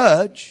shouldn't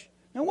judge.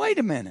 Now wait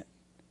a minute.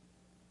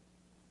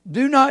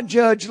 Do not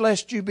judge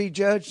lest you be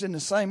judged in the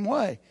same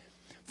way.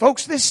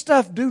 Folks, this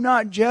stuff, do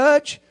not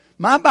judge.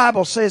 My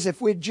Bible says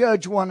if we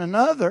judge one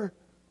another,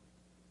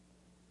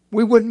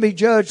 we wouldn't be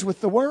judged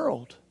with the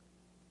world.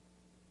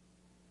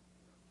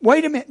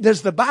 Wait a minute.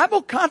 Does the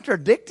Bible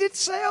contradict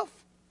itself?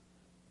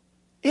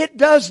 It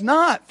does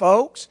not,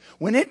 folks.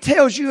 When it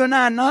tells you and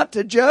I not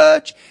to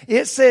judge,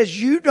 it says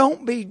you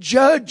don't be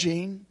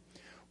judging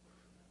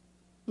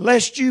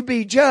lest you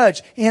be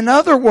judged. In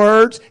other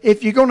words,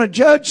 if you're going to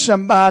judge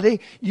somebody,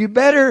 you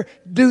better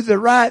do the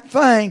right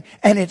thing,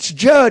 and it's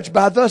judged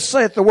by thus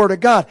saith the Word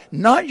of God,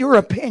 not your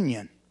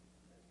opinion.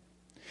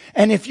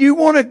 And if you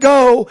want to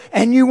go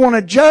and you want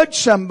to judge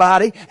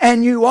somebody,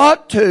 and you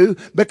ought to,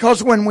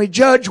 because when we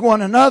judge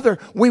one another,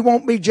 we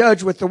won't be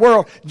judged with the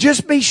world.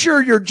 Just be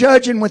sure you're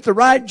judging with the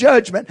right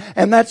judgment,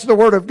 and that's the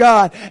Word of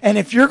God. And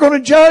if you're going to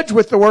judge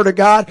with the Word of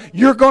God,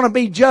 you're going to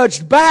be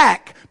judged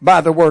back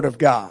by the Word of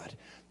God.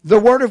 The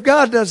Word of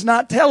God does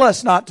not tell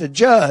us not to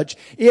judge.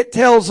 It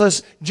tells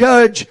us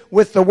judge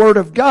with the Word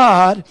of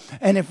God.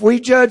 And if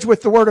we judge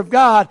with the Word of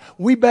God,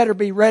 we better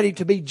be ready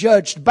to be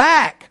judged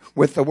back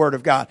with the Word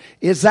of God.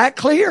 Is that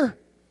clear?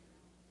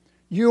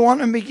 You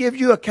want me to give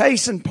you a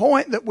case in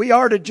point that we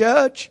are to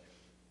judge?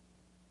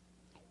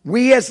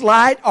 We as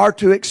light are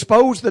to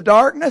expose the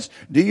darkness.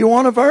 Do you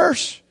want a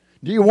verse?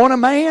 Do you want a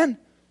man?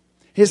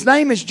 His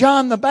name is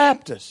John the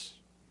Baptist.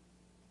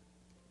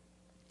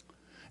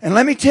 And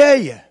let me tell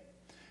you,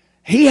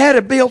 he had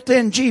a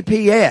built-in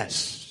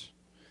GPS.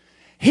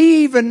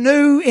 He even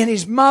knew in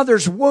his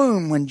mother's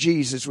womb when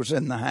Jesus was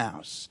in the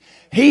house.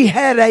 He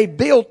had a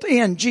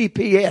built-in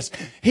GPS.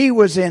 He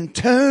was in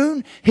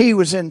tune. He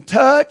was in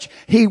touch.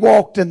 He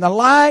walked in the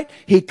light.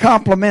 He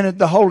complimented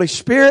the Holy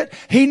Spirit.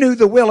 He knew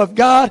the will of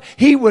God.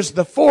 He was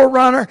the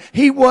forerunner.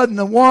 He wasn't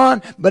the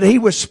one, but he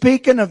was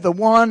speaking of the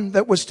one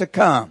that was to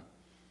come.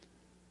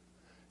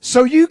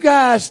 So you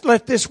guys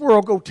let this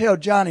world go tell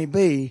Johnny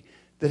B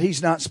that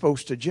he's not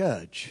supposed to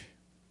judge.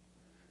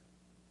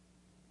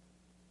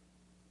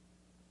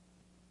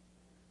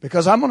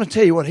 Because I'm going to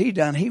tell you what he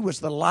done. He was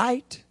the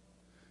light.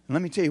 And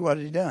let me tell you what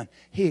he done.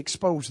 He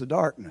exposed the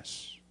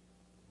darkness.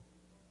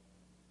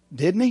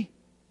 Didn't he?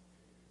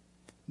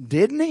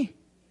 Didn't he?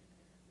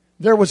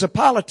 There was a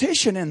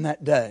politician in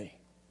that day.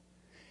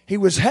 He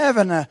was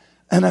having an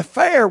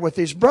affair with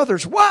his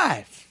brother's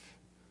wife.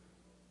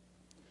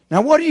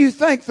 Now what do you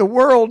think the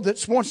world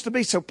that wants to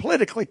be so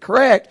politically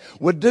correct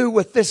would do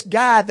with this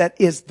guy that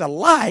is the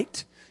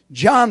light,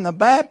 John the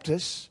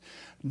Baptist?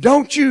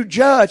 Don't you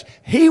judge.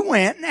 He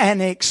went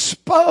and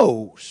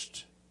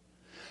exposed,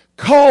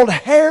 called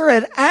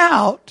Herod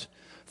out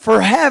for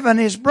having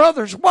his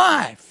brother's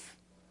wife.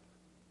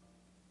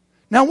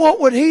 Now what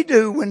would he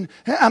do when,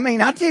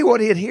 I tell you what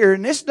he'd hear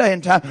in this day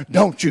and time.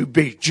 Don't you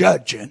be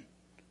judging.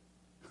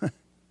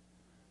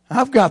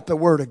 I've got the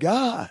Word of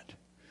God.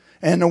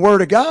 And the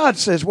Word of God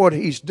says what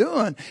he's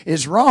doing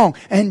is wrong.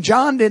 And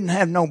John didn't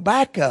have no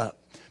backup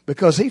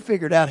because he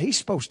figured out he's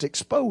supposed to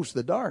expose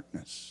the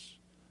darkness.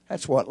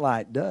 That's what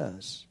light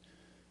does.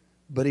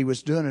 But he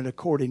was doing it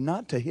according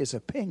not to his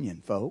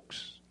opinion,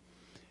 folks.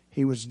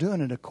 He was doing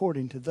it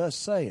according to thus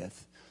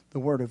saith the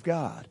Word of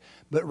God.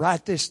 But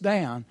write this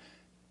down.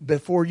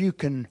 Before you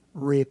can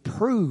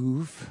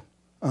reprove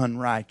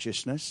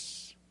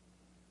unrighteousness,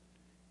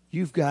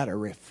 you've got to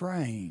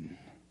refrain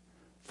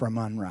from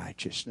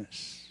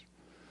unrighteousness.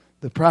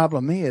 The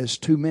problem is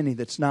too many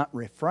that's not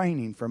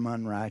refraining from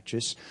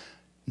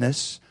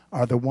unrighteousness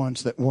are the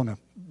ones that want to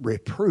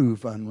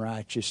reprove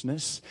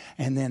unrighteousness,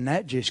 and then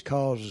that just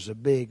causes a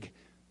big,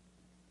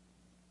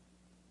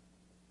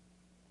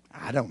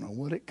 I don't know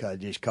what it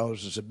just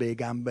causes a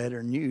big, I'm better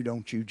than you,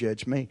 don't you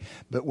judge me.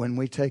 But when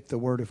we take the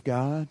Word of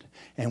God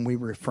and we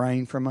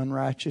refrain from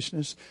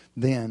unrighteousness,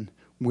 then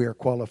we're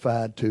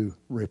qualified to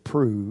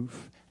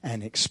reprove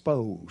and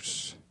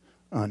expose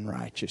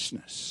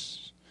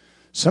unrighteousness.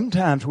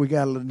 Sometimes we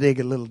got to dig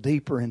a little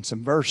deeper in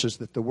some verses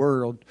that the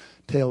world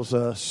tells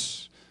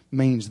us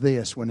means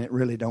this when it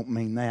really don't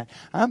mean that.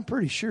 I'm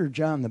pretty sure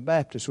John the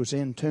Baptist was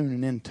in tune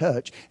and in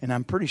touch, and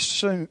I'm pretty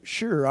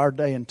sure our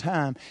day and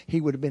time he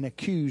would have been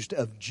accused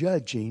of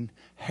judging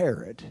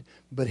Herod,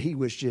 but he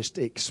was just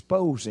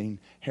exposing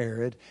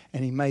Herod,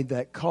 and he made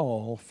that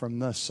call from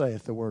thus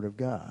saith the Word of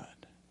God.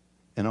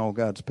 And all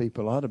God's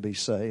people ought to be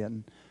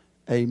saying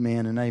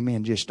amen and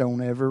amen. Just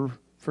don't ever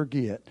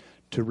forget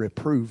to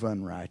reprove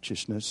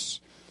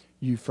unrighteousness.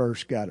 You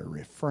first got to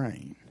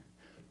refrain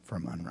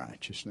from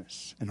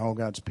unrighteousness. And all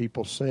God's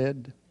people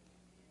said.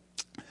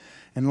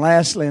 And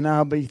lastly, and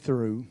I'll be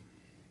through,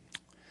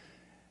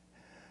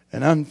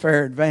 an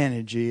unfair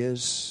advantage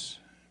is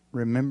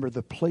remember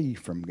the plea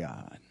from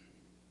God.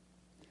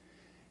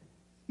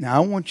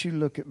 Now I want you to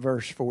look at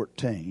verse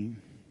 14,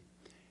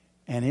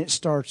 and it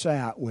starts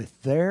out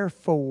with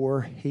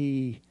therefore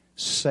he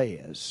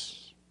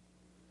says.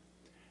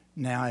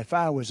 Now if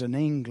I was an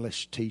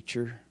English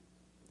teacher,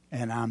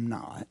 and I'm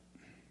not,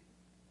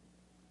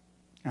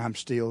 I'm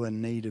still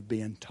in need of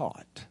being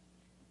taught.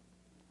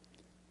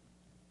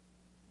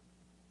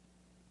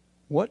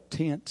 What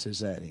tense is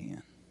that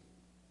in?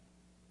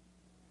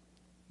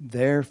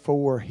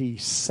 Therefore he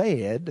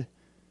said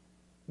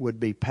would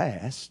be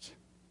past,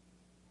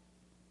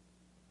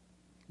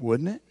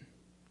 wouldn't it?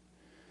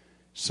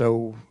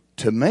 So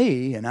to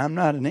me, and I'm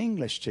not an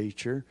English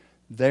teacher,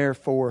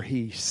 therefore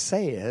he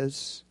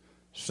says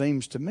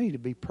seems to me to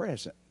be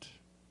present.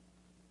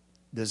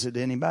 Does it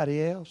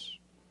anybody else?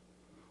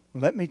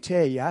 Let me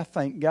tell you, I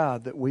thank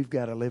God that we've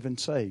got a living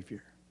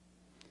Savior.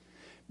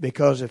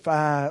 Because if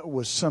I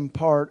was some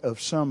part of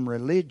some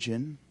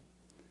religion,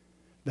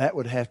 that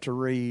would have to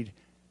read,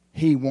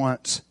 he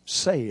once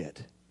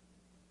said.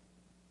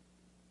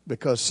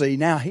 Because see,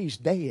 now he's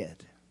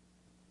dead.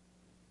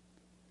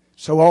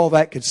 So all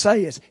that could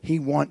say is, He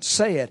once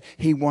said,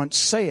 He once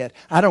said.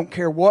 I don't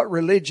care what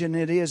religion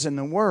it is in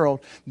the world,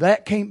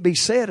 that can't be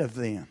said of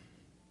them.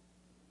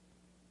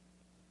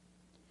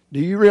 Do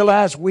you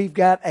realize we've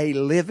got a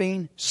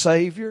living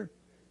Savior?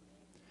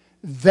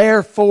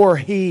 Therefore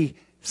He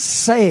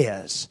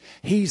says.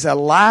 He's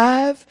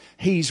alive,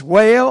 He's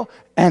well,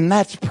 and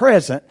that's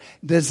present.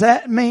 Does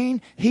that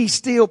mean He's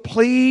still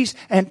pleased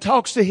and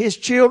talks to His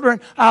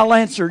children? I'll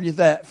answer you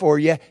that for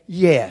you.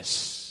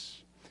 Yes.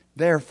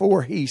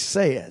 Therefore He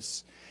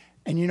says.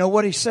 And you know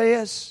what He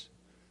says?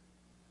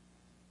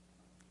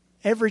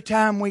 Every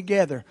time we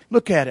gather,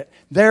 look at it.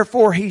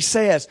 Therefore He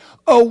says,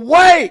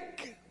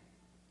 awake,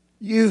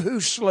 you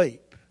who sleep.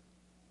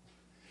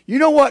 You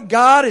know what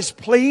God is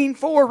pleading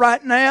for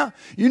right now?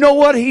 You know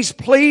what He's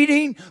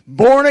pleading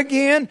born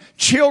again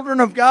children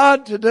of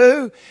God to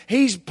do?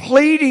 He's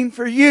pleading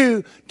for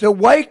you to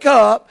wake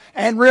up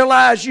and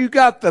realize you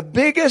got the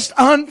biggest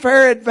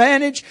unfair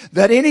advantage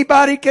that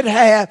anybody could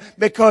have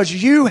because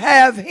you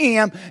have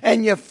Him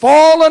and you've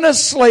fallen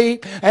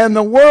asleep and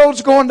the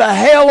world's going to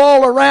hell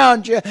all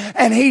around you.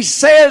 And He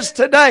says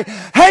today,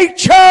 hey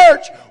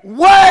church,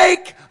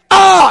 wake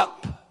up!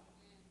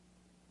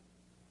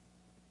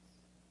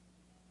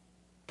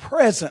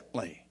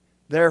 Presently.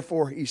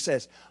 Therefore He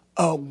says,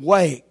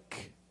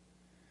 awake.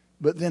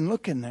 But then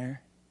look in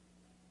there.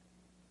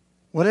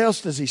 What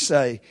else does He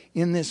say?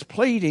 In this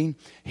pleading,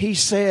 He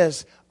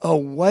says,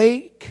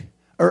 awake,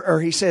 or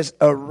He says,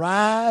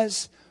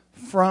 arise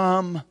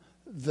from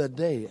the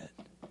dead.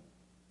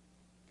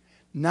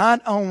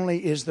 Not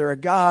only is there a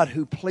God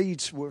who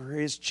pleads for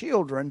His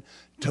children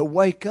to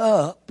wake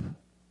up,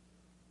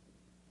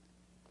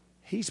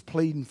 He's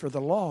pleading for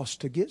the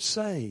lost to get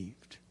saved.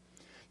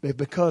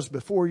 Because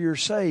before you're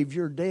saved,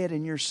 you're dead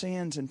in your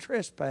sins and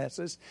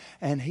trespasses.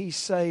 And He's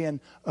saying,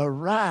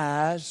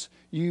 arise,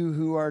 you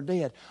who are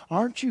dead.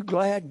 Aren't you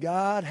glad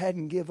God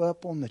hadn't give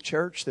up on the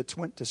church that's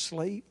went to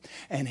sleep?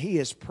 And He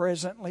is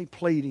presently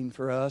pleading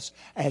for us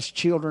as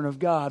children of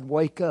God,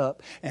 wake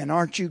up. And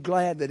aren't you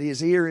glad that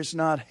His ear is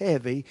not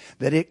heavy,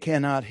 that it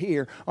cannot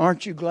hear?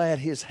 Aren't you glad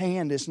His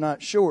hand is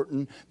not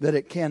shortened, that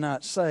it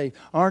cannot save?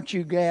 Aren't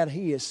you glad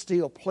He is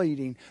still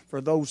pleading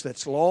for those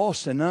that's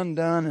lost and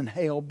undone and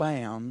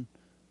hell-bound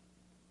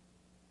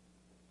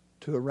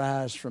to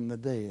arise from the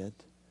dead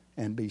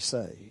and be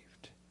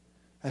saved?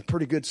 That's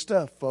pretty good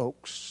stuff,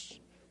 folks.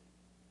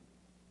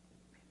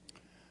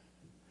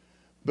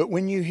 But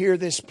when you hear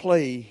this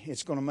plea,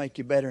 it's going to make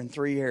you better in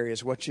 3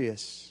 areas. Watch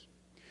this.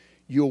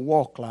 You'll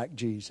walk like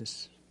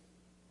Jesus.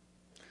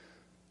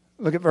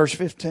 Look at verse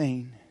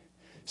 15.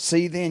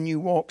 See then you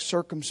walk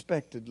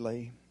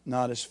circumspectly,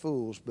 not as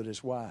fools, but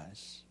as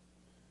wise.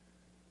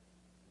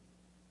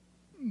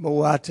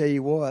 Boy, I tell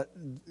you what,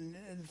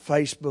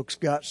 Facebook's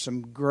got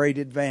some great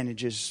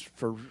advantages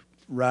for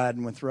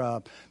riding with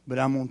Rob. But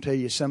I'm going to tell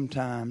you,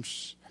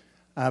 sometimes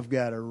I've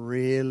got to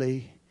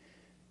really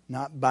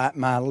not bite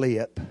my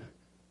lip,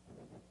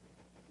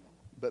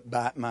 but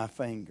bite my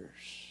fingers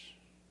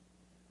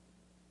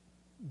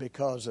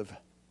because of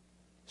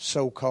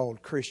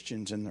so-called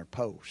Christians and their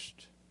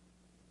post.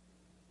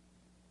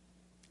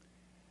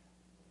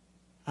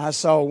 I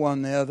saw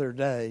one the other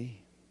day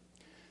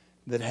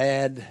that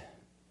had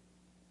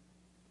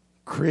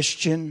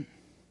Christian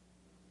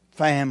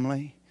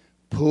family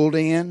pulled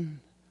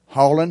in,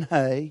 hauling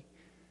hay,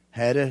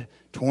 had a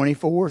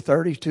 24,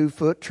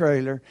 32-foot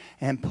trailer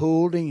and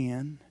pulled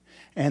in,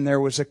 and there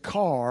was a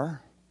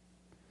car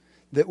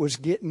that was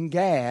getting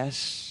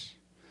gas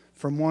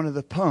from one of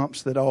the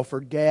pumps that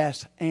offered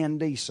gas and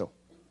diesel.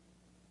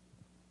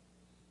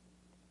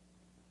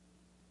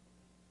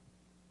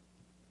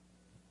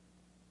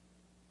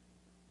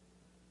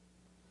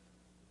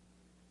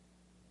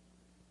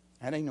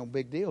 That ain't no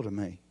big deal to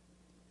me.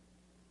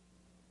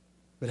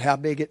 But how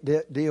big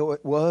a deal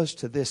it was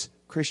to this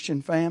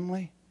Christian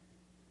family?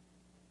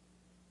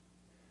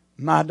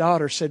 My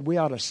daughter said we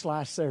ought to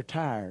slice their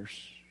tires.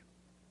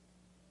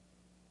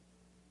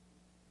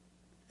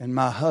 And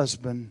my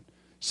husband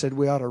said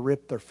we ought to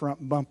rip their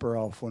front bumper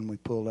off when we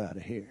pull out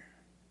of here.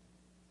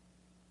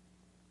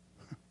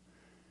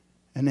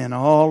 And then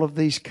all of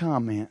these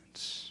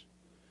comments.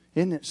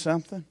 Isn't it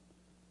something?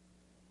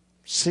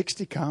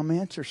 60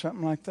 comments or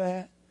something like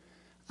that.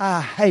 I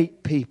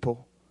hate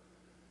people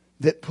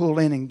that pull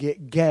in and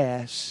get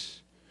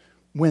gas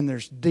when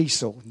there's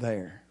diesel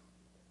there.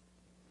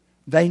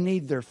 They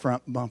need their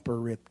front bumper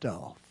ripped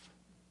off.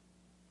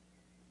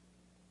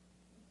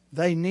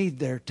 They need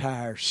their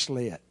tires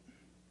slit.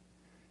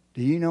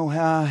 Do you know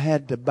how I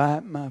had to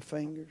bite my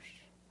fingers?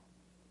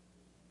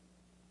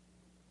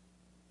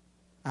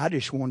 I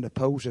just wanted to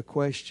pose a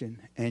question.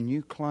 And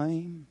you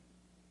claim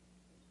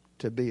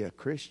to be a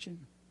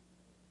Christian?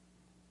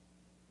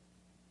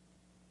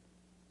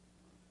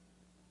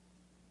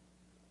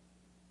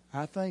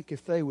 I think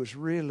if they was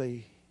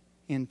really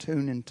in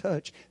tune and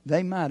touch,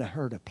 they might have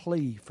heard a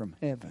plea from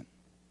heaven.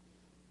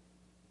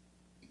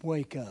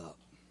 Wake up.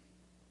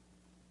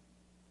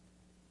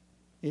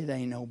 It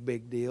ain't no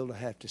big deal to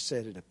have to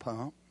sit at a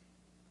pump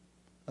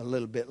a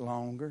little bit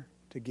longer.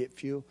 to get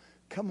fuel.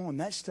 Come on,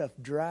 that stuff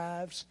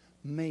drives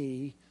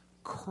me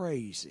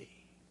crazy.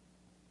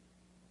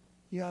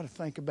 You ought to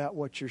think about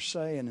what you're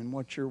saying and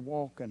what you're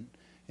walking,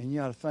 and you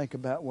ought to think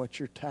about what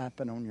you're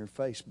typing on your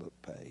Facebook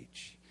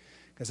page.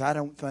 Because I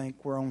don't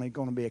think we're only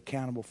going to be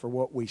accountable for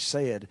what we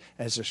said,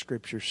 as the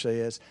Scripture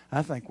says.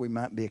 I think we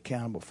might be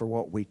accountable for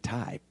what we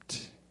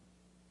typed.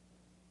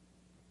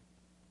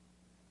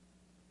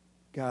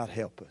 God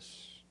help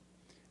us.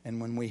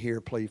 And when we hear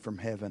a plea from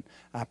heaven,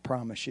 I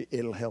promise you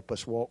it'll help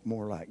us walk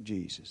more like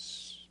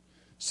Jesus.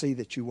 See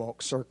that you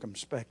walk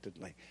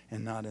circumspectly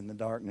and not in the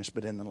darkness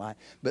but in the light.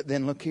 But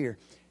then look here.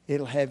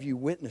 It'll have you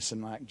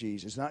witnessing like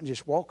Jesus, not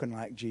just walking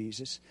like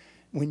Jesus.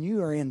 When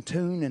you are in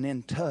tune and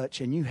in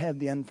touch and you have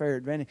the unfair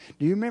advantage.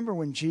 Do you remember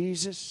when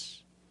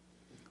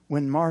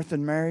Martha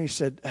and Mary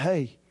said,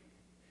 hey,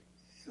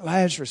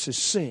 Lazarus is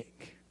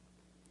sick.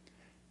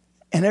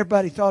 And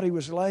everybody thought he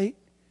was late.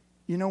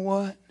 You know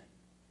what?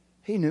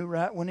 He knew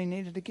right when he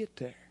needed to get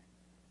there.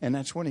 And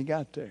that's when he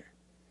got there.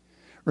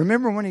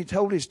 Remember when he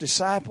told his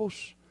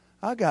disciples,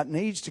 I got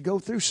needs to go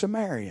through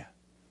Samaria.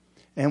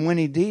 And when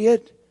he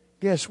did,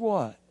 guess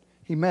what?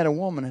 He met a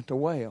woman at the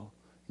well.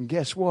 And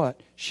guess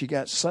what? She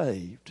got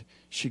saved.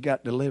 She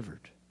got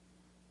delivered.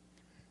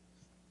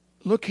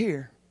 Look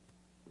here.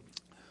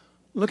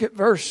 Look at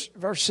verse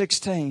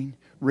 16.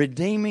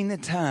 Redeeming the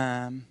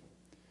time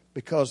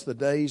because the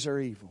days are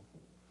evil.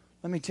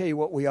 Let me tell you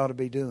what we ought to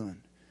be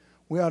doing.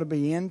 We ought to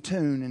be in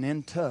tune and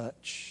in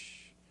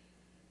touch.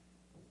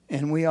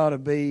 And we ought to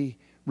be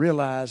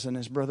realizing,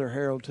 as Brother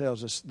Harold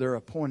tells us, there are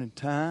appointed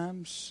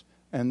times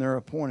and there are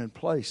appointed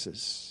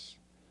places.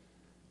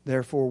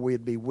 Therefore,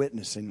 we'd be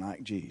witnessing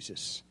like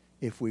Jesus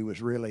if we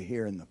was really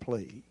hearing the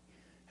plea.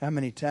 How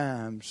many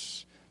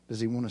times does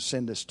He want to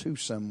send us to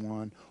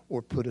someone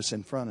or put us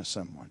in front of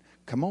someone?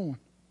 Come on.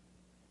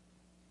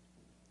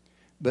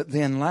 But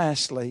then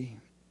lastly,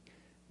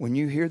 when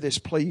you hear this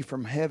plea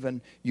from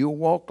heaven, you'll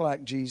walk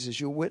like Jesus,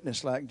 you'll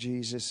witness like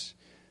Jesus,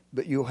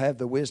 but you'll have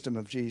the wisdom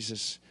of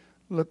Jesus.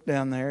 Look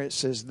down there, it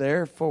says,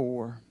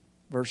 therefore,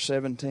 verse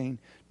 17,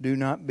 do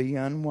not be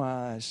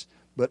unwise,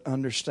 but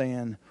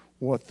understand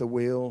what the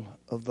will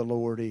of the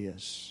Lord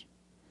is.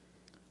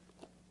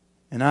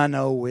 And I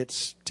know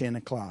it's 10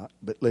 o'clock,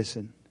 but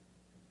listen.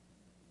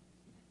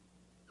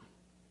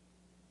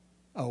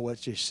 Oh,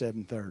 it's just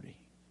 7:30.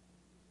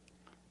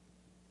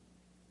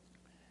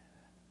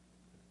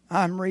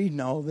 I'm reading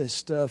all this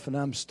stuff and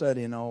I'm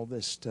studying all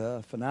this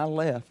stuff, and I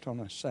left on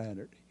a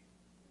Saturday.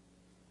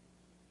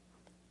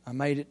 I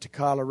made it to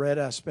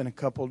Colorado. I spent a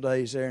couple of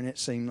days there, and it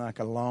seemed like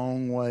a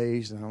long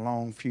ways and a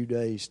long few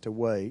days to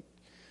wait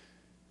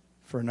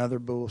for another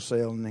bull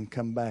sale and then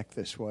come back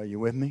this way. You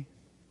with me?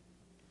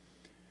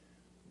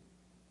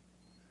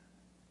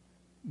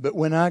 But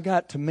when I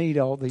got to meet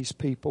all these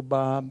people,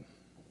 Bob,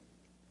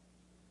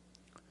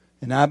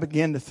 and I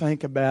began to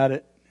think about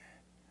it,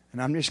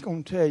 and I'm just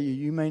going to tell you,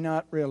 you may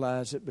not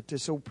realize it, but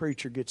this old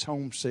preacher gets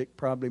homesick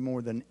probably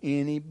more than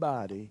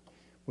anybody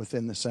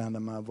within the sound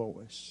of my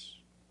voice.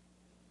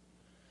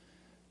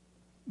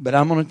 But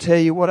I'm going to tell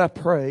you what I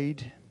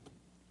prayed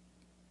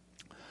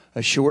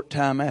a short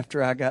time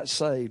after I got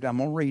saved. I'm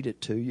going to read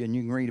it to you, and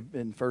you can read it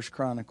in 1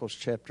 Chronicles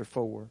chapter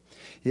 4.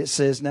 It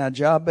says, now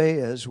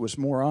Jabez was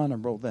more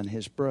honorable than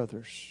his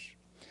brothers,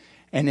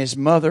 and his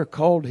mother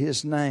called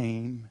his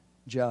name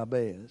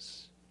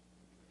Jabez,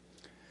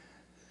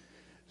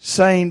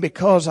 saying,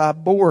 because I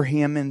bore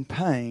him in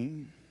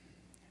pain.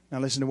 Now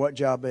listen to what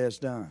Jabez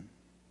done.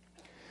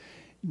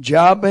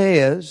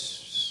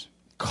 Jabez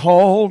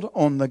called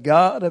on the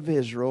God of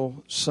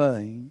Israel,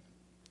 saying,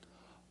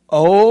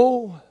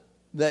 oh,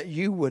 that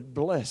you would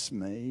bless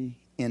me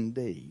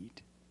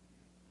indeed,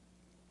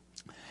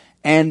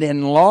 and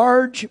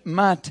enlarge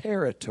my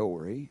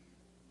territory,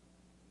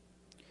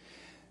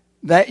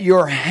 that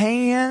your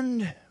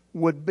hand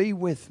would be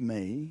with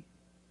me.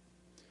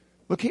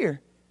 Look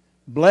here.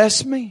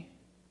 Bless me,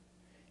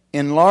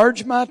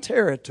 enlarge my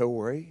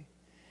territory,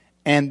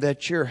 and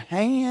that your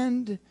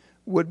hand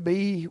would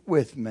be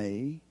with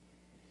me,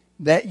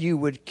 that you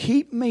would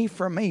keep me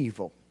from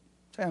evil.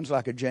 Sounds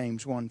like a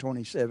James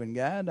 1:27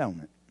 guy,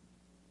 don't it?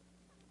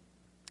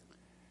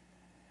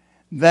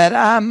 That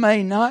I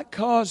may not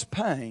cause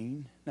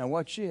pain. Now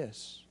watch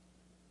this.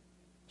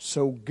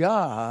 So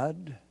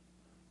God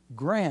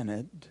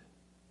granted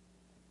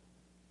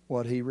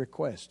what He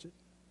requested.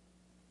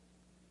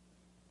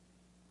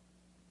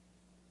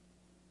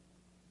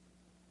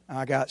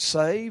 I got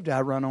saved,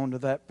 I run on to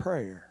that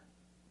prayer.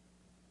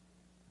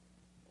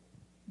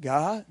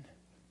 God,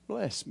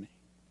 bless me.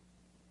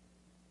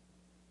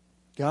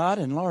 God,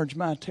 enlarge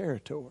my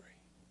territory.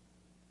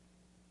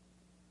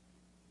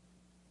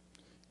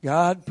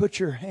 God, put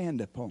your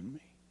hand upon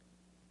me.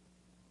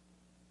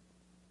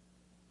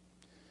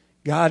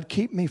 God,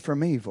 keep me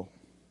from evil.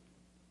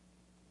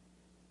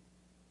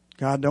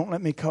 God, don't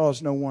let me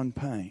cause no one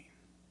pain.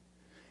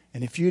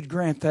 And if you'd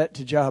grant that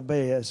to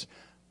Jabez,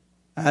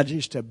 I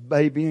just a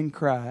baby in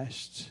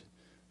Christ,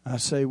 I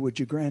say, would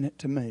you grant it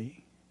to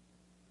me?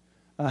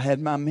 I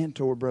had my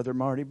mentor, Brother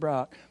Marty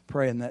Brock,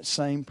 praying that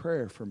same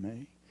prayer for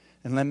me.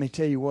 And let me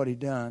tell you what he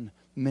done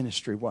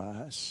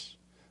ministry-wise.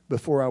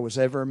 Before I was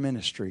ever a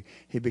ministry,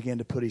 he began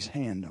to put his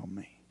hand on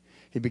me.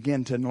 He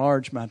began to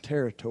enlarge my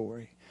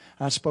territory.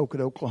 I spoke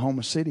at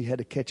Oklahoma City, had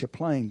to catch a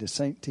plane to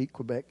Saint-Tite,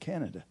 Quebec,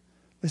 Canada.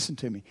 Listen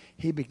to me.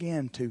 He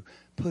began to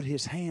put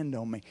his hand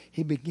on me.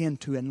 He began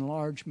to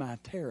enlarge my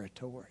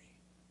territory.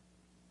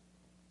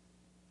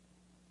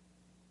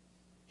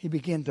 He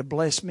began to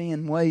bless me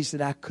in ways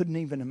that I couldn't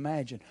even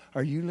imagine.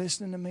 Are you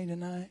listening to me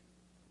tonight?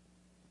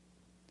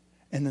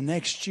 And the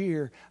next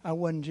year, I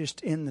wasn't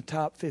just in the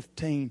top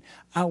 15.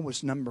 I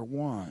was number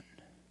 1.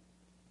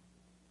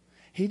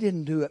 He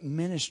didn't do it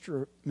ministerial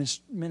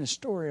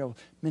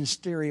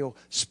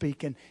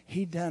speaking.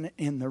 He done it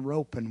in the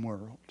roping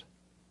world.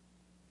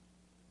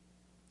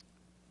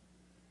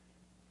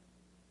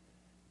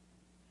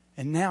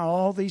 And now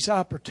all these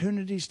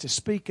opportunities to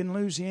speak in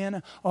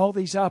Louisiana, all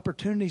these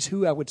opportunities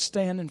who I would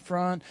stand in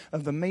front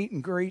of the meet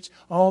and greets,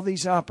 all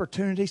these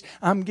opportunities,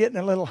 I'm getting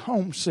a little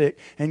homesick.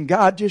 And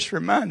God just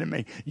reminded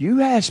me,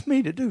 you asked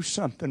me to do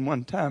something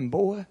one time,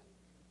 boy.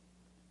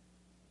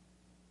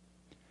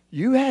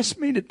 You asked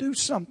me to do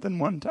something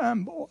one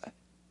time, boy.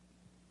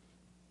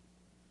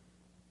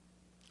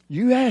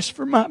 You asked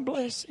for my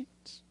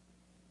blessings.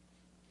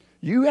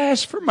 You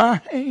asked for my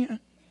hand.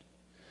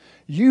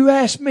 You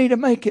asked me to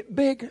make it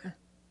bigger.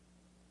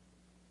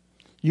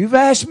 You've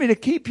asked me to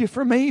keep you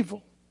from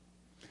evil.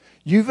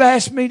 You've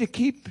asked me to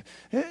keep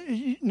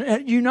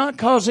you not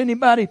cause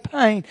anybody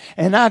pain.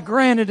 And I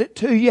granted it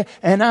to you,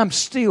 and I'm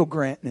still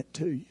granting it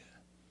to you.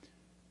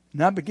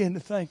 And I began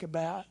to think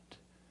about,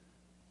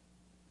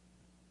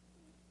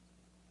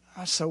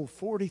 I sold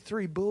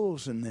 43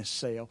 bulls in this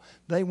sale.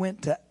 They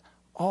went to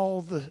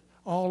all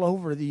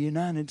over the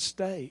United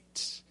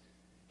States.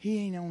 He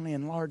ain't only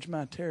enlarged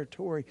my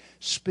territory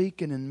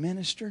speaking and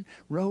ministering,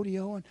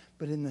 rodeoing,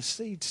 but in the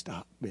seed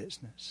stock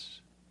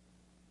business.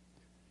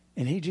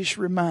 And he just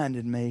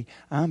reminded me,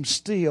 I'm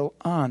still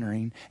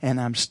honoring and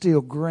I'm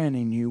still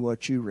granting you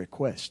what you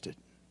requested.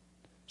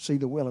 See,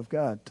 the will of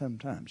God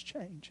sometimes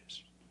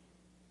changes.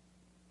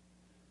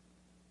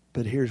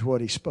 But here's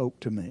what he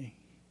spoke to me.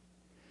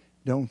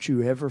 Don't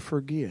you ever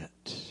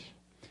forget,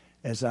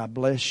 as I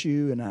bless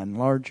you and I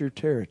enlarge your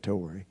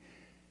territory,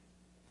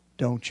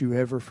 don't you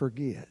ever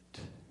forget.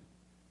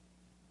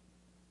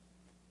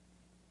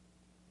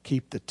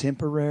 Keep the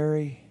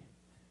temporary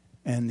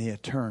and the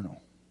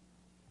eternal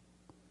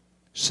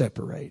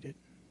separated.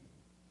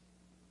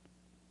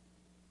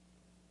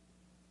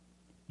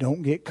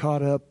 Don't get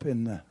caught up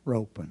in the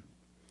roping.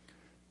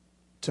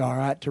 It's all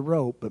right to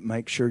rope, but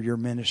make sure you're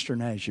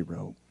ministering as you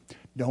rope.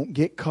 Don't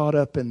get caught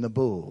up in the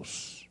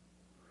bulls.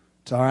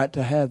 It's all right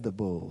to have the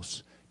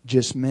bulls.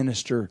 Just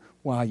minister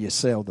while you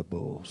sell the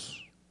bulls.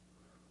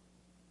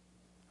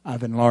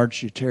 I've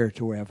enlarged your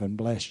territory. I've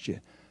blessed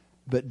you.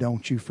 But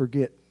don't you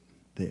forget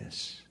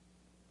this.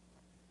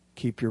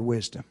 Keep your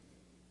wisdom.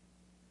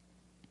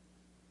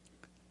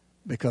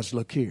 Because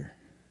look here.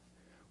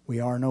 We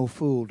are no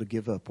fool to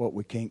give up what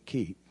we can't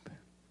keep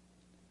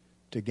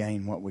to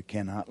gain what we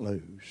cannot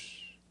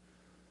lose.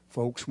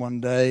 Folks,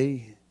 one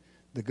day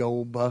the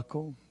gold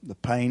buckle, the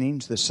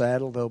paintings, the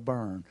saddle, they'll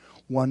burn.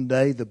 One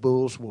day the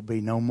bulls will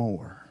be no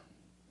more.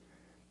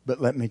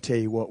 But let me tell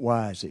you what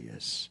wise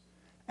is.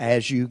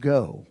 As you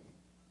go,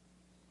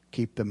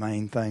 keep the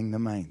main thing the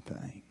main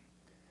thing.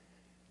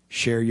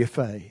 Share your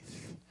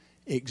faith.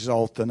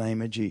 Exalt the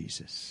name of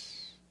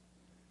Jesus.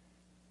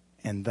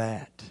 And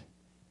that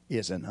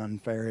is an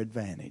unfair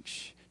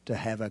advantage, to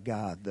have a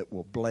God that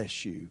will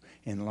bless you,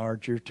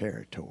 enlarge your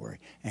territory,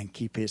 and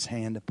keep His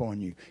hand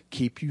upon you,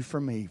 keep you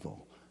from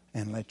evil,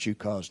 and let you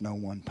cause no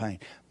one pain.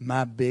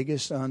 My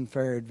biggest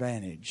unfair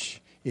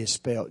advantage is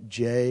spelled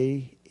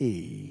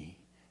J-E-S-U-S.